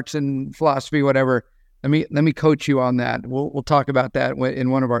 history, arts and philosophy, whatever, let me coach you on that. We'll talk about that in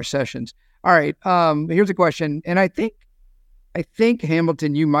one of our sessions. All right. Here's a question, and I think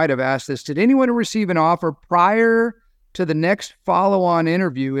Hamilton, you might have asked this. Did anyone receive an offer prior to the next follow-on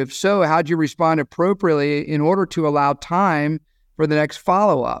interview? If so, how'd you respond appropriately in order to allow time for the next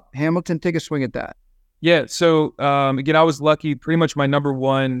follow-up? Hamilton, take a swing at that. Yeah. So again, I was lucky. Pretty much my number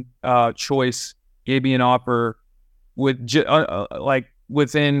one choice gave me an offer like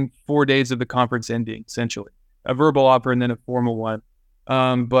within 4 days of the conference ending, essentially a verbal offer and then a formal one.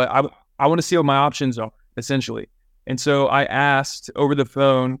 But I want to see what my options are, essentially. And so I asked over the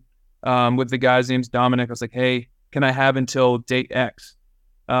phone with the guy's name's Dominic. I was like, hey, can I have until date X?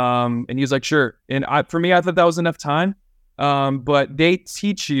 And he was like, sure. And for me, I thought that was enough time. But they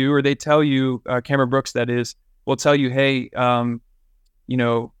teach you, or they tell you, Cameron Brooks, that is, will tell you, hey,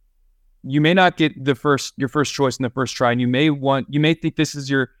 you may not get your first choice in the first try, and you may think this is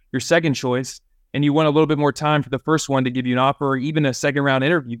your second choice, and you want a little bit more time for the first one to give you an offer or even a second round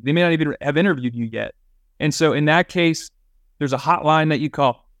interview. They may not even have interviewed you yet. And so in that case, there's a hotline that you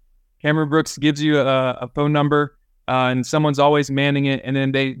call. Cameron Brooks gives you a phone number, and someone's always manning it, and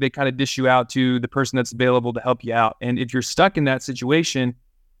then they kind of dish you out to the person that's available to help you out. And if you're stuck in that situation,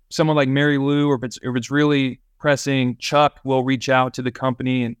 someone like Mary Lou, or if it's really pressing, Chuck will reach out to the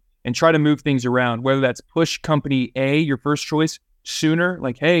company and try to move things around, whether that's push company A, your first choice, sooner,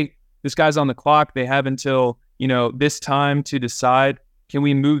 like, hey, this guy's on the clock. They have until, this time to decide, can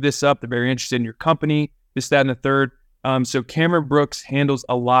we move this up? They're very interested in your company, this, that, and the third. So Cameron Brooks handles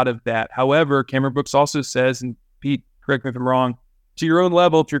a lot of that. However, Cameron Brooks also says, and Pete, correct me if I'm wrong, to your own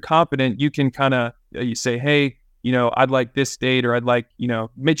level, if you're confident, you can kind of, you say, hey, I'd like this date, or I'd like,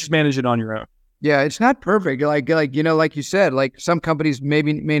 just manage it on your own. Yeah, it's not perfect. Like you said, like some companies may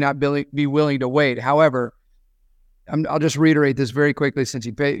not be willing to wait. However, I'll just reiterate this very quickly, since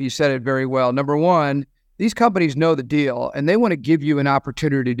you said it very well. Number one, these companies know the deal, and they want to give you an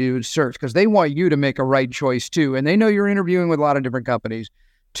opportunity to do search because they want you to make a right choice too. And they know you're interviewing with a lot of different companies.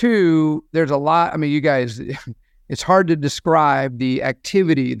 Two, there's a lot. I mean, you guys, it's hard to describe the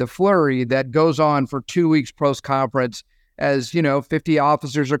activity, the flurry that goes on for 2 weeks post-conference. As 50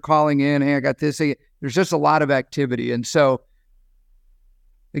 officers are calling in. Hey, I got this. There's just a lot of activity. And so,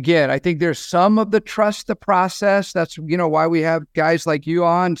 again, I think there's some of the trust the process. That's, why we have guys like you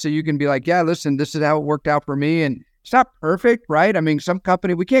on. So you can be like, yeah, listen, this is how it worked out for me. And it's not perfect, right? I mean, some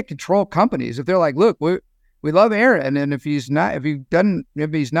company, we can't control companies. If they're like, look, we love Aaron. And if he's not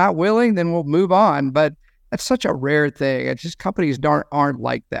willing, then we'll move on. But that's such a rare thing. It's just companies aren't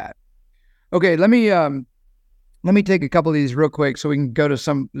like that. Okay, let me take a couple of these real quick so we can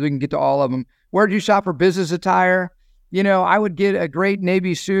get to all of them. Where do you shop for business attire? I would get a great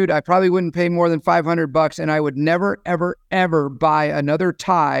Navy suit. I probably wouldn't pay more than $500, and I would never, ever, ever buy another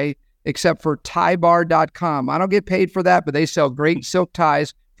tie except for tiebar.com. I don't get paid for that, but they sell great silk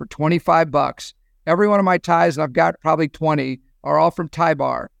ties for $25. Every one of my ties, and I've got probably 20, are all from Tie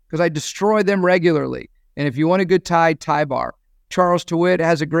Bar because I destroy them regularly. And if you want a good tie, Tie Bar. Charles DeWitt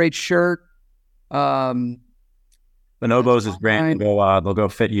has a great shirt. Bonobos is great. They'll go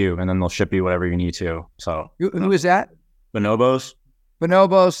fit you, and then they'll ship you whatever you need to. So who is that? Bonobos.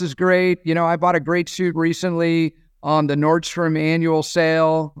 Bonobos is great. You know, I bought a great suit recently on the Nordstrom annual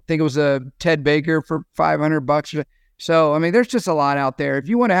sale. I think it was a Ted Baker for $500. So, I mean, there's just a lot out there. If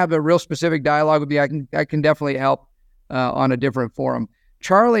you want to have a real specific dialogue with me, I can definitely help on a different forum.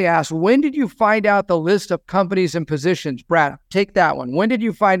 Charlie asks, when did you find out the list of companies and positions? Brad, take that one. When did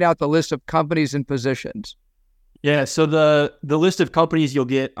you find out the list of companies and positions? Yeah, so the list of companies you'll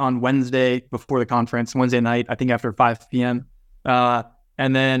get on Wednesday before the conference, Wednesday night, I think after 5 p.m.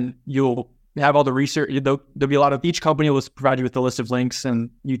 And then you'll have all the research. There'll be a lot of, each company will provide you with a list of links and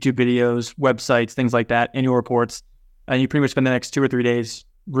YouTube videos, websites, things like that, annual reports. And you pretty much spend the next 2 or 3 days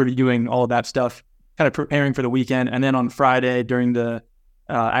reviewing all of that stuff, kind of preparing for the weekend. And then on Friday during the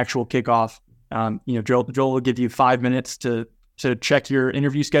actual kickoff, Joel will give you 5 minutes to check your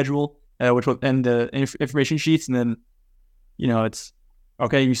interview schedule, which will end the information sheets. And then, it's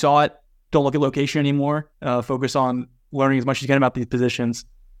okay. You saw it. Don't look at location anymore. Focus on learning as much as you can about these positions,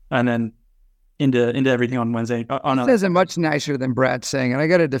 and then into everything on Wednesday. This isn't much nicer than Brad saying, and I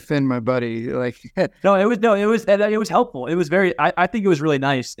got to defend my buddy. Like, it was helpful. It was very. I think it was really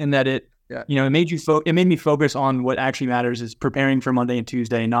nice in that it. Yeah. It made me focus on what actually matters, is preparing for Monday and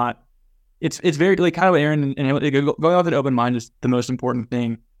Tuesday. Not, it's very like kind of Aaron and going off an open mind is the most important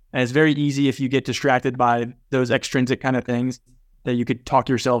thing. And it's very easy if you get distracted by those extrinsic kind of things that you could talk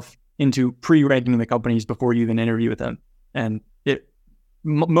yourself into pre-ranking the companies before you even interview with them. And it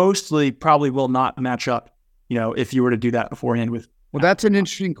mostly probably will not match up, if you were to do that beforehand with. Well, that's an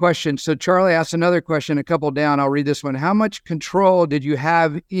interesting question. So Charlie asked another question, a couple down. I'll read this one. How much control did you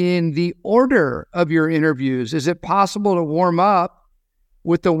have in the order of your interviews? Is it possible to warm up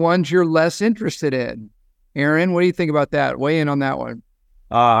with the ones you're less interested in? Aaron, what do you think about that? Weigh in on that one.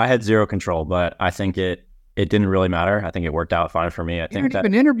 I had zero control, but I think it didn't really matter. I think it worked out fine for me. I think you didn't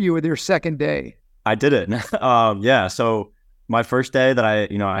even interview with your second day. I did it. Yeah. So my first day that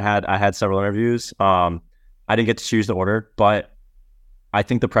I had several interviews. I didn't get to choose the order, but I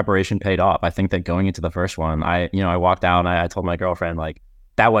think the preparation paid off. I think that going into the first one, I walked out and I told my girlfriend, like,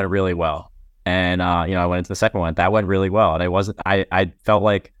 that went really well. And, I went into the second one, that went really well. And I felt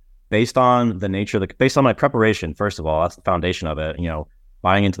like based on the nature based on my preparation, first of all, that's the foundation of it,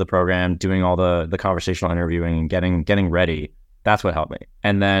 buying into the program, doing all the conversational interviewing and getting ready. That's what helped me.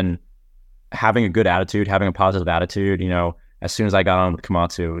 And then having a good attitude, having a positive attitude, as soon as I got on with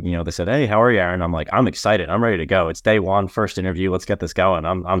Komatsu, they said, "Hey, how are you, Aaron?" I'm like, "I'm excited. I'm ready to go. It's day one, first interview. Let's get this going."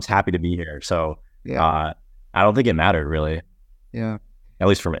 I'm happy to be here. So I don't think it mattered really. Yeah. At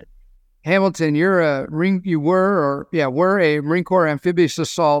least for me. Hamilton, you were a Marine Corps amphibious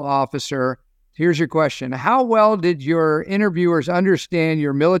assault officer. Here's your question. How well did your interviewers understand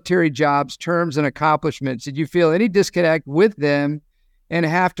your military job's terms and accomplishments? Did you feel any disconnect with them and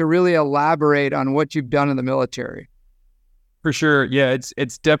have to really elaborate on what you've done in the military? For sure. Yeah,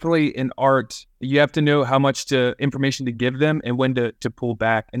 it's definitely an art. You have to know how much information to give them and when to pull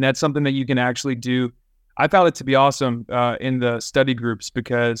back. And that's something that you can actually do. I found it to be awesome in the study groups,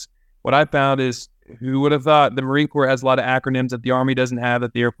 because what I found is, who would have thought the Marine Corps has a lot of acronyms that the Army doesn't have,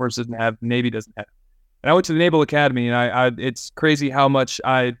 that the Air Force doesn't have, the Navy doesn't have. And I went to the Naval Academy, and it's crazy how much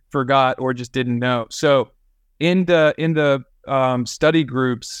I forgot or just didn't know. So in the study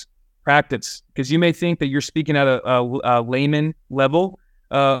groups, practice, because you may think that you're speaking at a layman level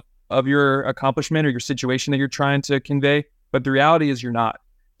of your accomplishment or your situation that you're trying to convey, but the reality is you're not.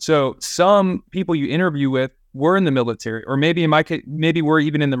 So some people you interview with were in the military, or maybe in my case, maybe were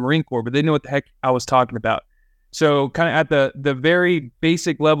even in the Marine Corps, but they didn't know what the heck I was talking about. So kind of at the very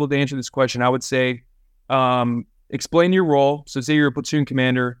basic level to answer this question, I would say, explain your role. So say you're a platoon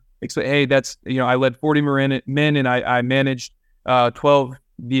commander, explain, hey, that's, I led 40 men and I managed 12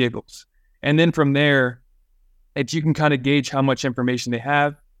 vehicles. And then from there, if you can kind of gauge how much information they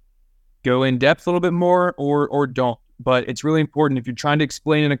have, go in depth a little bit more or don't. But it's really important if you're trying to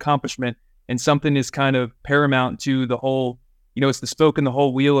explain an accomplishment and something is kind of paramount to the whole, it's the spoke in the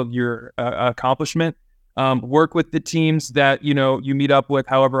whole wheel of your accomplishment. Work with the teams that, you meet up with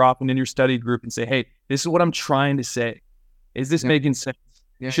however often in your study group and say, hey, this is what I'm trying to say. Is this making sense?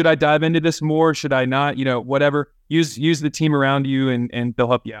 Yeah. Should I dive into this more? Should I not? Whatever. Use the team around you and they'll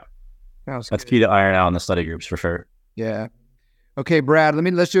help you out. That's key to iron out in the study groups for sure. Yeah. Okay, Brad,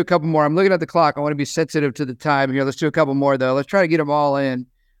 let's do a couple more. I'm looking at the clock. I want to be sensitive to the time here. Let's do a couple more though. Let's try to get them all in.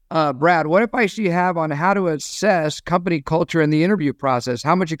 Brad, what advice do you have on how to assess company culture in the interview process?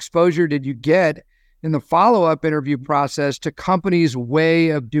 How much exposure did you get in the follow-up interview process to companies' way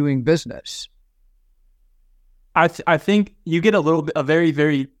of doing business? I think you get a very,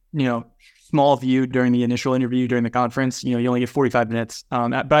 very, small view during the initial interview, during the conference. You only get 45 minutes.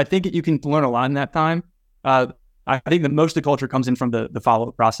 But I think you can learn a lot in that time. I think that most of the culture comes in from the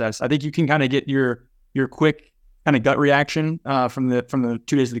follow-up process. I think you can kind of get your quick kind of gut reaction from the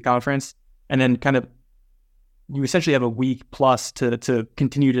 2 days of the conference, and then kind of you essentially have a week plus to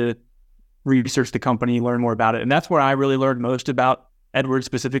continue to research the company, learn more about it. And that's where I really learned most about Edwards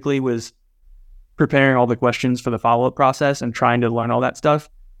specifically, was preparing all the questions for the follow-up process and trying to learn all that stuff.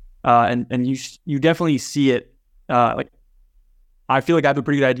 And you definitely see it. I feel like I have a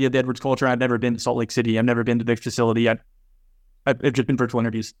pretty good idea of the Edwards culture. I've never been to Salt Lake City. I've never been to the facility. I've just been virtual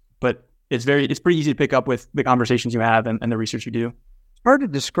interviews, but it's pretty easy to pick up with the conversations you have and the research you do. It's hard to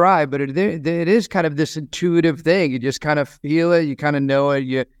describe, but it is kind of this intuitive thing. You just kind of feel it. You kind of know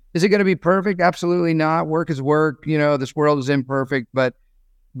it. Is it going to be perfect? Absolutely not. Work is work. This world is imperfect, but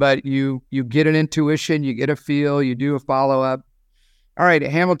you get an intuition, you get a feel, you do a follow-up. All right,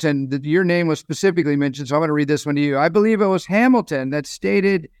 Hamilton, your name was specifically mentioned, so I'm going to read this one to you. I believe it was Hamilton that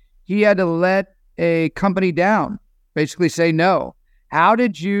stated he had to let a company down, basically say no. How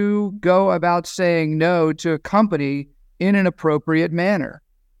did you go about saying no to a company in an appropriate manner?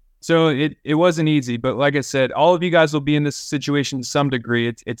 So it wasn't easy, but like I said, all of you guys will be in this situation to some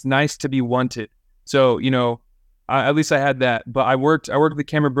degree. It's nice to be wanted. So, at least I had that, but I worked with the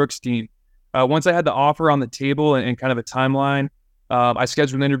Cameron Brooks team. Once I had the offer on the table and kind of a timeline, I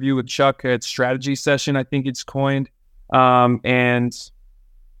scheduled an interview with Chuck at strategy session, I think it's coined, and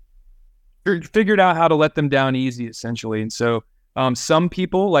figured out how to let them down easy, essentially. And so some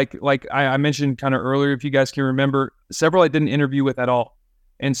people, like I mentioned kind of earlier, if you guys can remember, several I didn't interview with at all.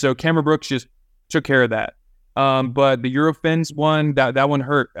 And so Cameron Brooks just took care of that. But the Eurofins one, that one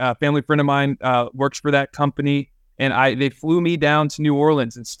hurt. A family friend of mine works for that company, and they flew me down to New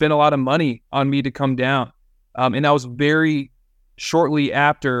Orleans and spent a lot of money on me to come down. And that was very shortly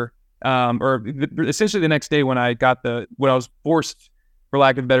after, essentially the next day when I was forced, for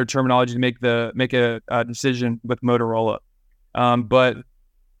lack of better terminology, to make a decision with Motorola. But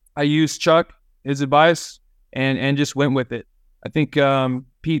I used Chuck, his advice, and just went with it. I think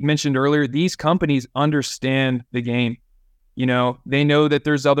Pete mentioned earlier, these companies understand the game. They know that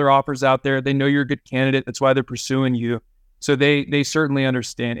there's other offers out there. They know you're a good candidate. That's why they're pursuing you. So they certainly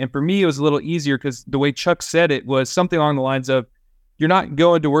understand. And for me, it was a little easier because the way Chuck said it was something along the lines of, you're not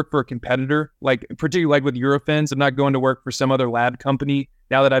going to work for a competitor, particularly like with Eurofins. I'm not going to work for some other lab company.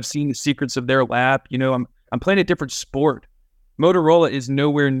 Now that I've seen the secrets of their lab, I'm playing a different sport. Motorola is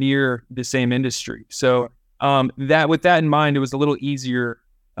nowhere near the same industry. So with that in mind, it was a little easier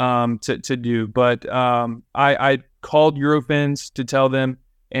to do. But I called Eurofins to tell them,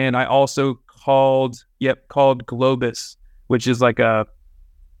 and I also called Globus, which is like a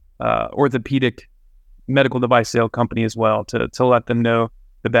orthopedic medical device sale company as well, to let them know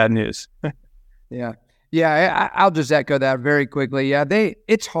the bad news. I'll just echo that very quickly.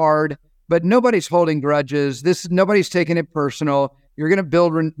 It's hard, but nobody's holding grudges. Nobody's taking it personal. You're going to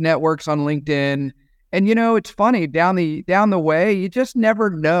build networks on LinkedIn. And it's funny, down the way, you just never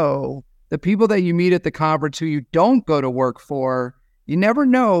know the people that you meet at the conference who you don't go to work for. You never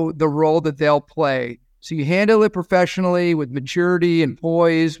know the role that they'll play. So you handle it professionally with maturity and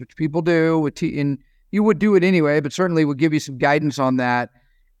poise, which people do, and you would do it anyway, but certainly would give you some guidance on that.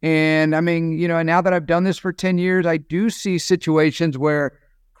 And I mean, now that I've done this for 10 years, I do see situations where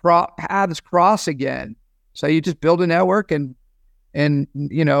paths cross again. So you just build a network and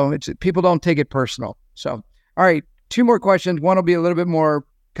people don't take it personal. So, all right, 2 more questions. One will be a little bit more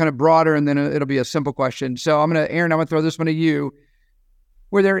kind of broader, and then it'll be a simple question. So Aaron, I'm going to throw this one to you.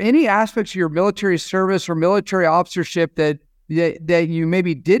 Were there any aspects of your military service or military officership that you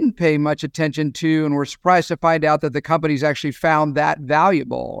maybe didn't pay much attention to and were surprised to find out that the companies actually found that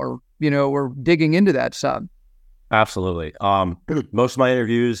valuable, or, were digging into that some? Absolutely. Most of my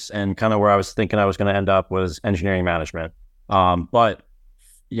interviews and kind of where I was thinking I was going to end up was engineering management. But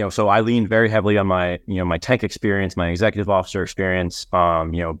so I leaned very heavily on my, my tech experience, my executive officer experience,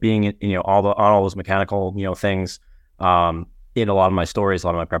 being, on all those mechanical, things, in a lot of my stories, a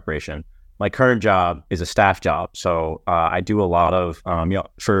lot of my preparation. My current job is a staff job. So, I do a lot of,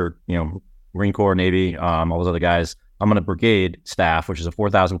 for, Marine Corps, Navy, all those other guys. I'm on a brigade staff, which is a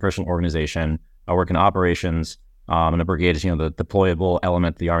 4,000 person organization. I work in operations, and a brigade is, the deployable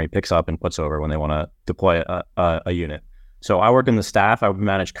element the Army picks up and puts over when they want to deploy a unit. So I work in the staff. I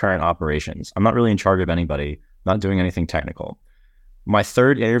manage current operations. I'm not really in charge of anybody, not doing anything technical. My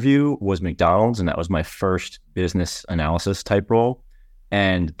third interview was McDonald's, and that was my first business analysis type role.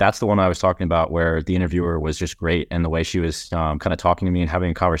 And that's the one I was talking about, where the interviewer was just great. And the way she was kind of talking to me and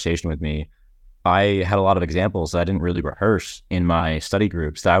having a conversation with me, I had a lot of examples that I didn't really rehearse in my study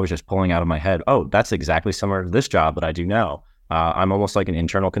groups that I was just pulling out of my head. Oh, that's exactly similar to this job that I do now. I'm almost like an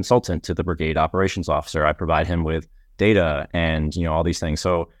internal consultant to the brigade operations officer. I provide him with data and, all these things.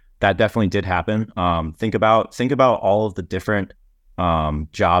 So that definitely did happen. Think about all of the different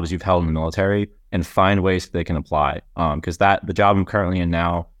jobs you've held in the military and find ways that they can apply. Because the job I'm currently in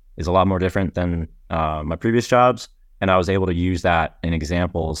now is a lot more different than my previous jobs. And I was able to use that in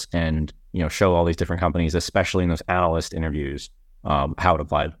examples and, show all these different companies, especially in those analyst interviews, how it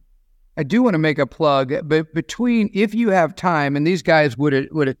applied. I do want to make a plug, but if you have time, and these guys would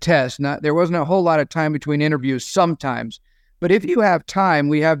attest, there wasn't a whole lot of time between interviews sometimes, but if you have time,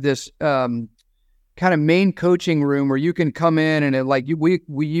 we have this kind of main coaching room where you can come in and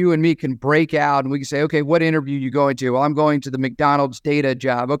you and me can break out and we can say, okay, what interview you going to? Well, I'm going to the McDonald's data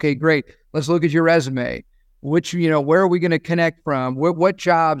job. Okay, great. Let's look at your resume. Which, where are we going to connect from? What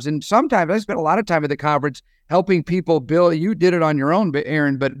jobs? And sometimes I spent a lot of time at the conference helping people build. You did it on your own,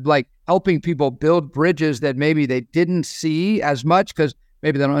 Aaron, but like helping people build bridges that maybe they didn't see as much because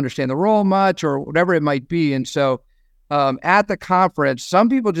maybe they don't understand the role much or whatever it might be. And so at the conference, some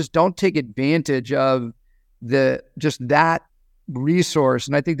people just don't take advantage of that resource.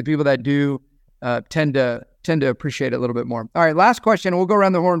 And I think the people that do tend to appreciate it a little bit more. All right, last question. We'll go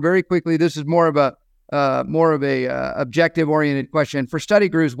around the horn very quickly. This is more of a objective-oriented question. For study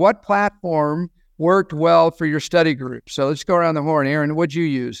groups, what platform worked well for your study group? So let's go around the horn. Aaron, what'd you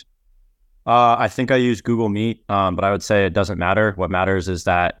use? I think I use Google Meet, but I would say it doesn't matter. What matters is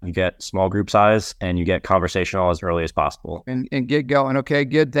that you get small group size and you get conversational as early as possible. And get going. Okay,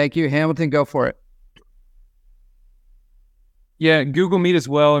 good. Thank you. Hamilton, go for it. Yeah, Google Meet as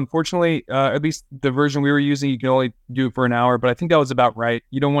well. Unfortunately, at least the version we were using, you can only do it for an hour, but I think that was about right.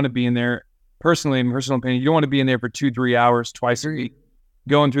 You don't want to be in there. Personally, in personal opinion, you don't want to be in there for 2-3 hours twice a week,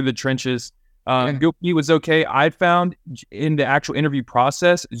 going through the trenches. Google Meet was okay. I found in the actual interview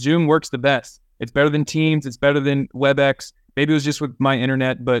process, Zoom works the best. It's better than Teams. It's better than WebEx. Maybe it was just with my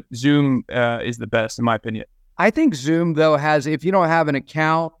internet, but Zoom is the best in my opinion. I think Zoom, though, if you don't have an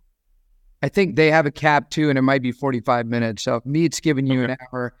account, I think they have a cap too, and it might be 45 minutes. So if Meet's giving you an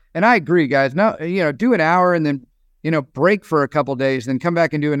hour, and I agree, guys. No, do an hour and then break for a couple days, then come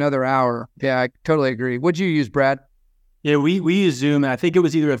back and do another hour. Yeah, I totally agree. What'd you use, Brad? Yeah, we use Zoom, and I think it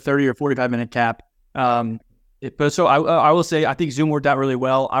was either a 30 or 45-minute cap. But so I will say I think Zoom worked out really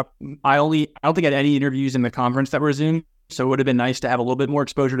well. I don't think I had any interviews in the conference that were Zoom, so it would have been nice to have a little bit more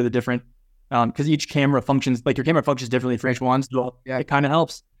exposure to the different, because each camera functions, like your camera functions differently for each one, so yeah, it kind of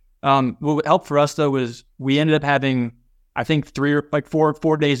helps. What helped for us though was we ended up having, I think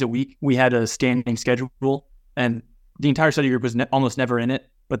 4 days a week we had a standing schedule, and the entire study group was almost never in it,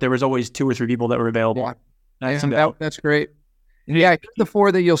 but there was always 2 or 3 people that were available. Yeah, that's great. Yeah, the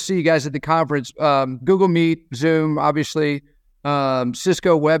 4 that you'll see, guys, at the conference: Google Meet, Zoom, obviously,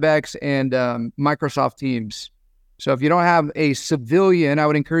 Cisco WebEx, and Microsoft Teams. So if you don't have a civilian, I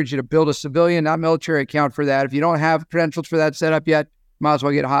would encourage you to build a civilian, not military account for that. If you don't have credentials for that set up yet, might as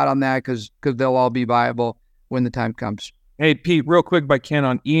well get hot on that because they'll all be viable when the time comes. Hey, Pete, real quick, by Ken,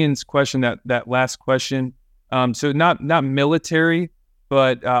 on Ian's question, that last question. So not military,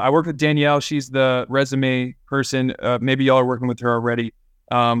 but I work with Danielle. She's the resume person. Maybe y'all are working with her already.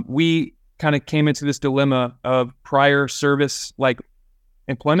 We kind of came into this dilemma of prior service, like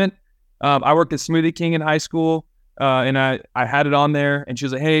employment. I worked at Smoothie King in high school, and I had it on there, and she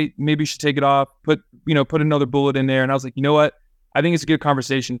was like, "Hey, maybe you should take it off. Put another bullet in there." And I was like, "You know what? I think it's a good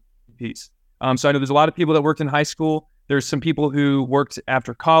conversation piece." So I know there's a lot of people that worked in high school. There's some people who worked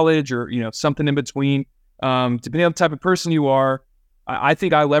after college or something in between. Depending on the type of person you are, I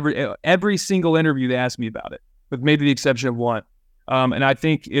think I leverage every single interview they ask me about it, with maybe the exception of one. And I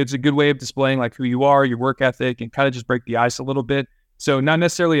think it's a good way of displaying like who you are, your work ethic, and kind of just break the ice a little bit. So not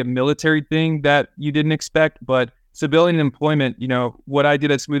necessarily a military thing that you didn't expect, but civilian employment, what I did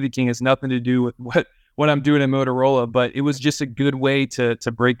at Smoothie King has nothing to do with what I'm doing at Motorola, but it was just a good way to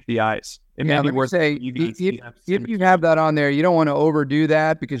break the ice. It may be worth say, if you have that on there, you don't want to overdo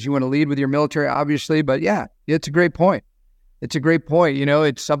that because you want to lead with your military, obviously. But yeah, it's a great point. It's a great point.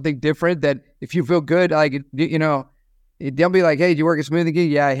 It's something different that if you feel good, like, don't be like, "Hey, did you work at Smoothie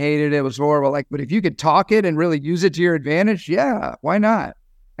King?" "Yeah, I hated it. It was horrible." But if you could talk it and really use it to your advantage, yeah, why not?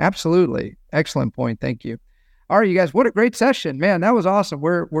 Absolutely. Excellent point. Thank you. All right, you guys, what a great session, man. That was awesome.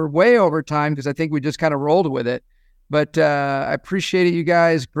 We're way over time because I think we just kind of rolled with it. But I appreciate it, you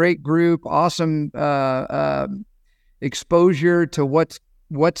guys. Great group. Awesome. exposure to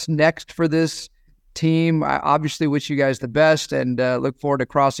what's next for this team. I obviously wish you guys the best and look forward to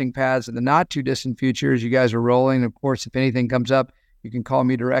crossing paths in the not too distant future as you guys are rolling. Of course, if anything comes up, you can call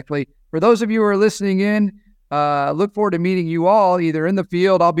me directly. For those of you who are listening in, look forward to meeting you all either in the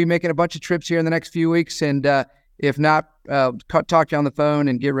field. I'll be making a bunch of trips here in the next few weeks. And if not, talk to you on the phone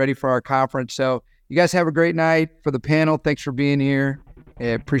and get ready for our conference. So you guys have a great night. For the panel, thanks for being here. I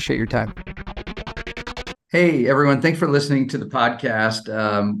appreciate your time. Hey, everyone. Thanks for listening to the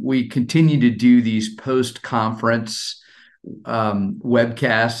podcast. We continue to do these post-conference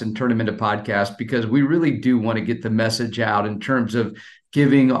webcasts and turn them into podcasts because we really do want to get the message out in terms of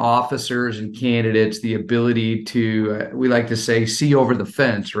giving officers and candidates the ability to, we like to say, see over the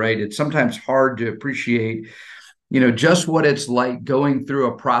fence, right? It's sometimes hard to appreciate, just what it's like going through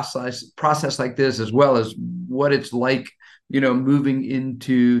a process like this, as well as what it's like, moving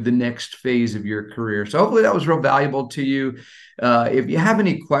into the next phase of your career. So hopefully that was real valuable to you. If you have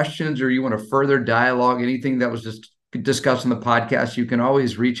any questions or you want to further dialogue, anything that was just discussed on the podcast, you can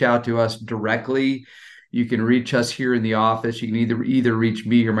always reach out to us directly. You can reach us here in the office. You can either reach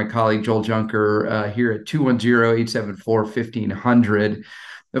me or my colleague, Joel Junker, here at 210-874-1500.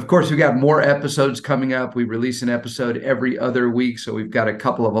 Of course, we've got more episodes coming up. We release an episode every other week. So we've got a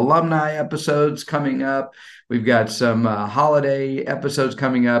couple of alumni episodes coming up. We've got some holiday episodes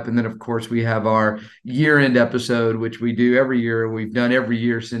coming up. And then, of course, we have our year-end episode, which we do every year. We've done every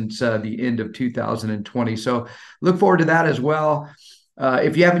year since the end of 2020. So look forward to that as well.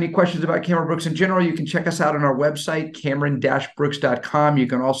 If you have any questions about Cameron Brooks in general, you can check us out on our website, cameron-brooks.com. You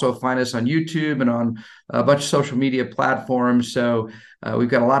can also find us on YouTube and on a bunch of social media platforms. So we've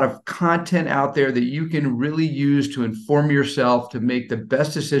got a lot of content out there that you can really use to inform yourself to make the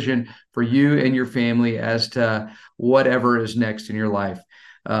best decision for you and your family as to whatever is next in your life.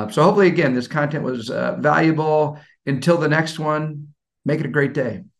 So hopefully, again, this content was valuable. Until the next one, make it a great day.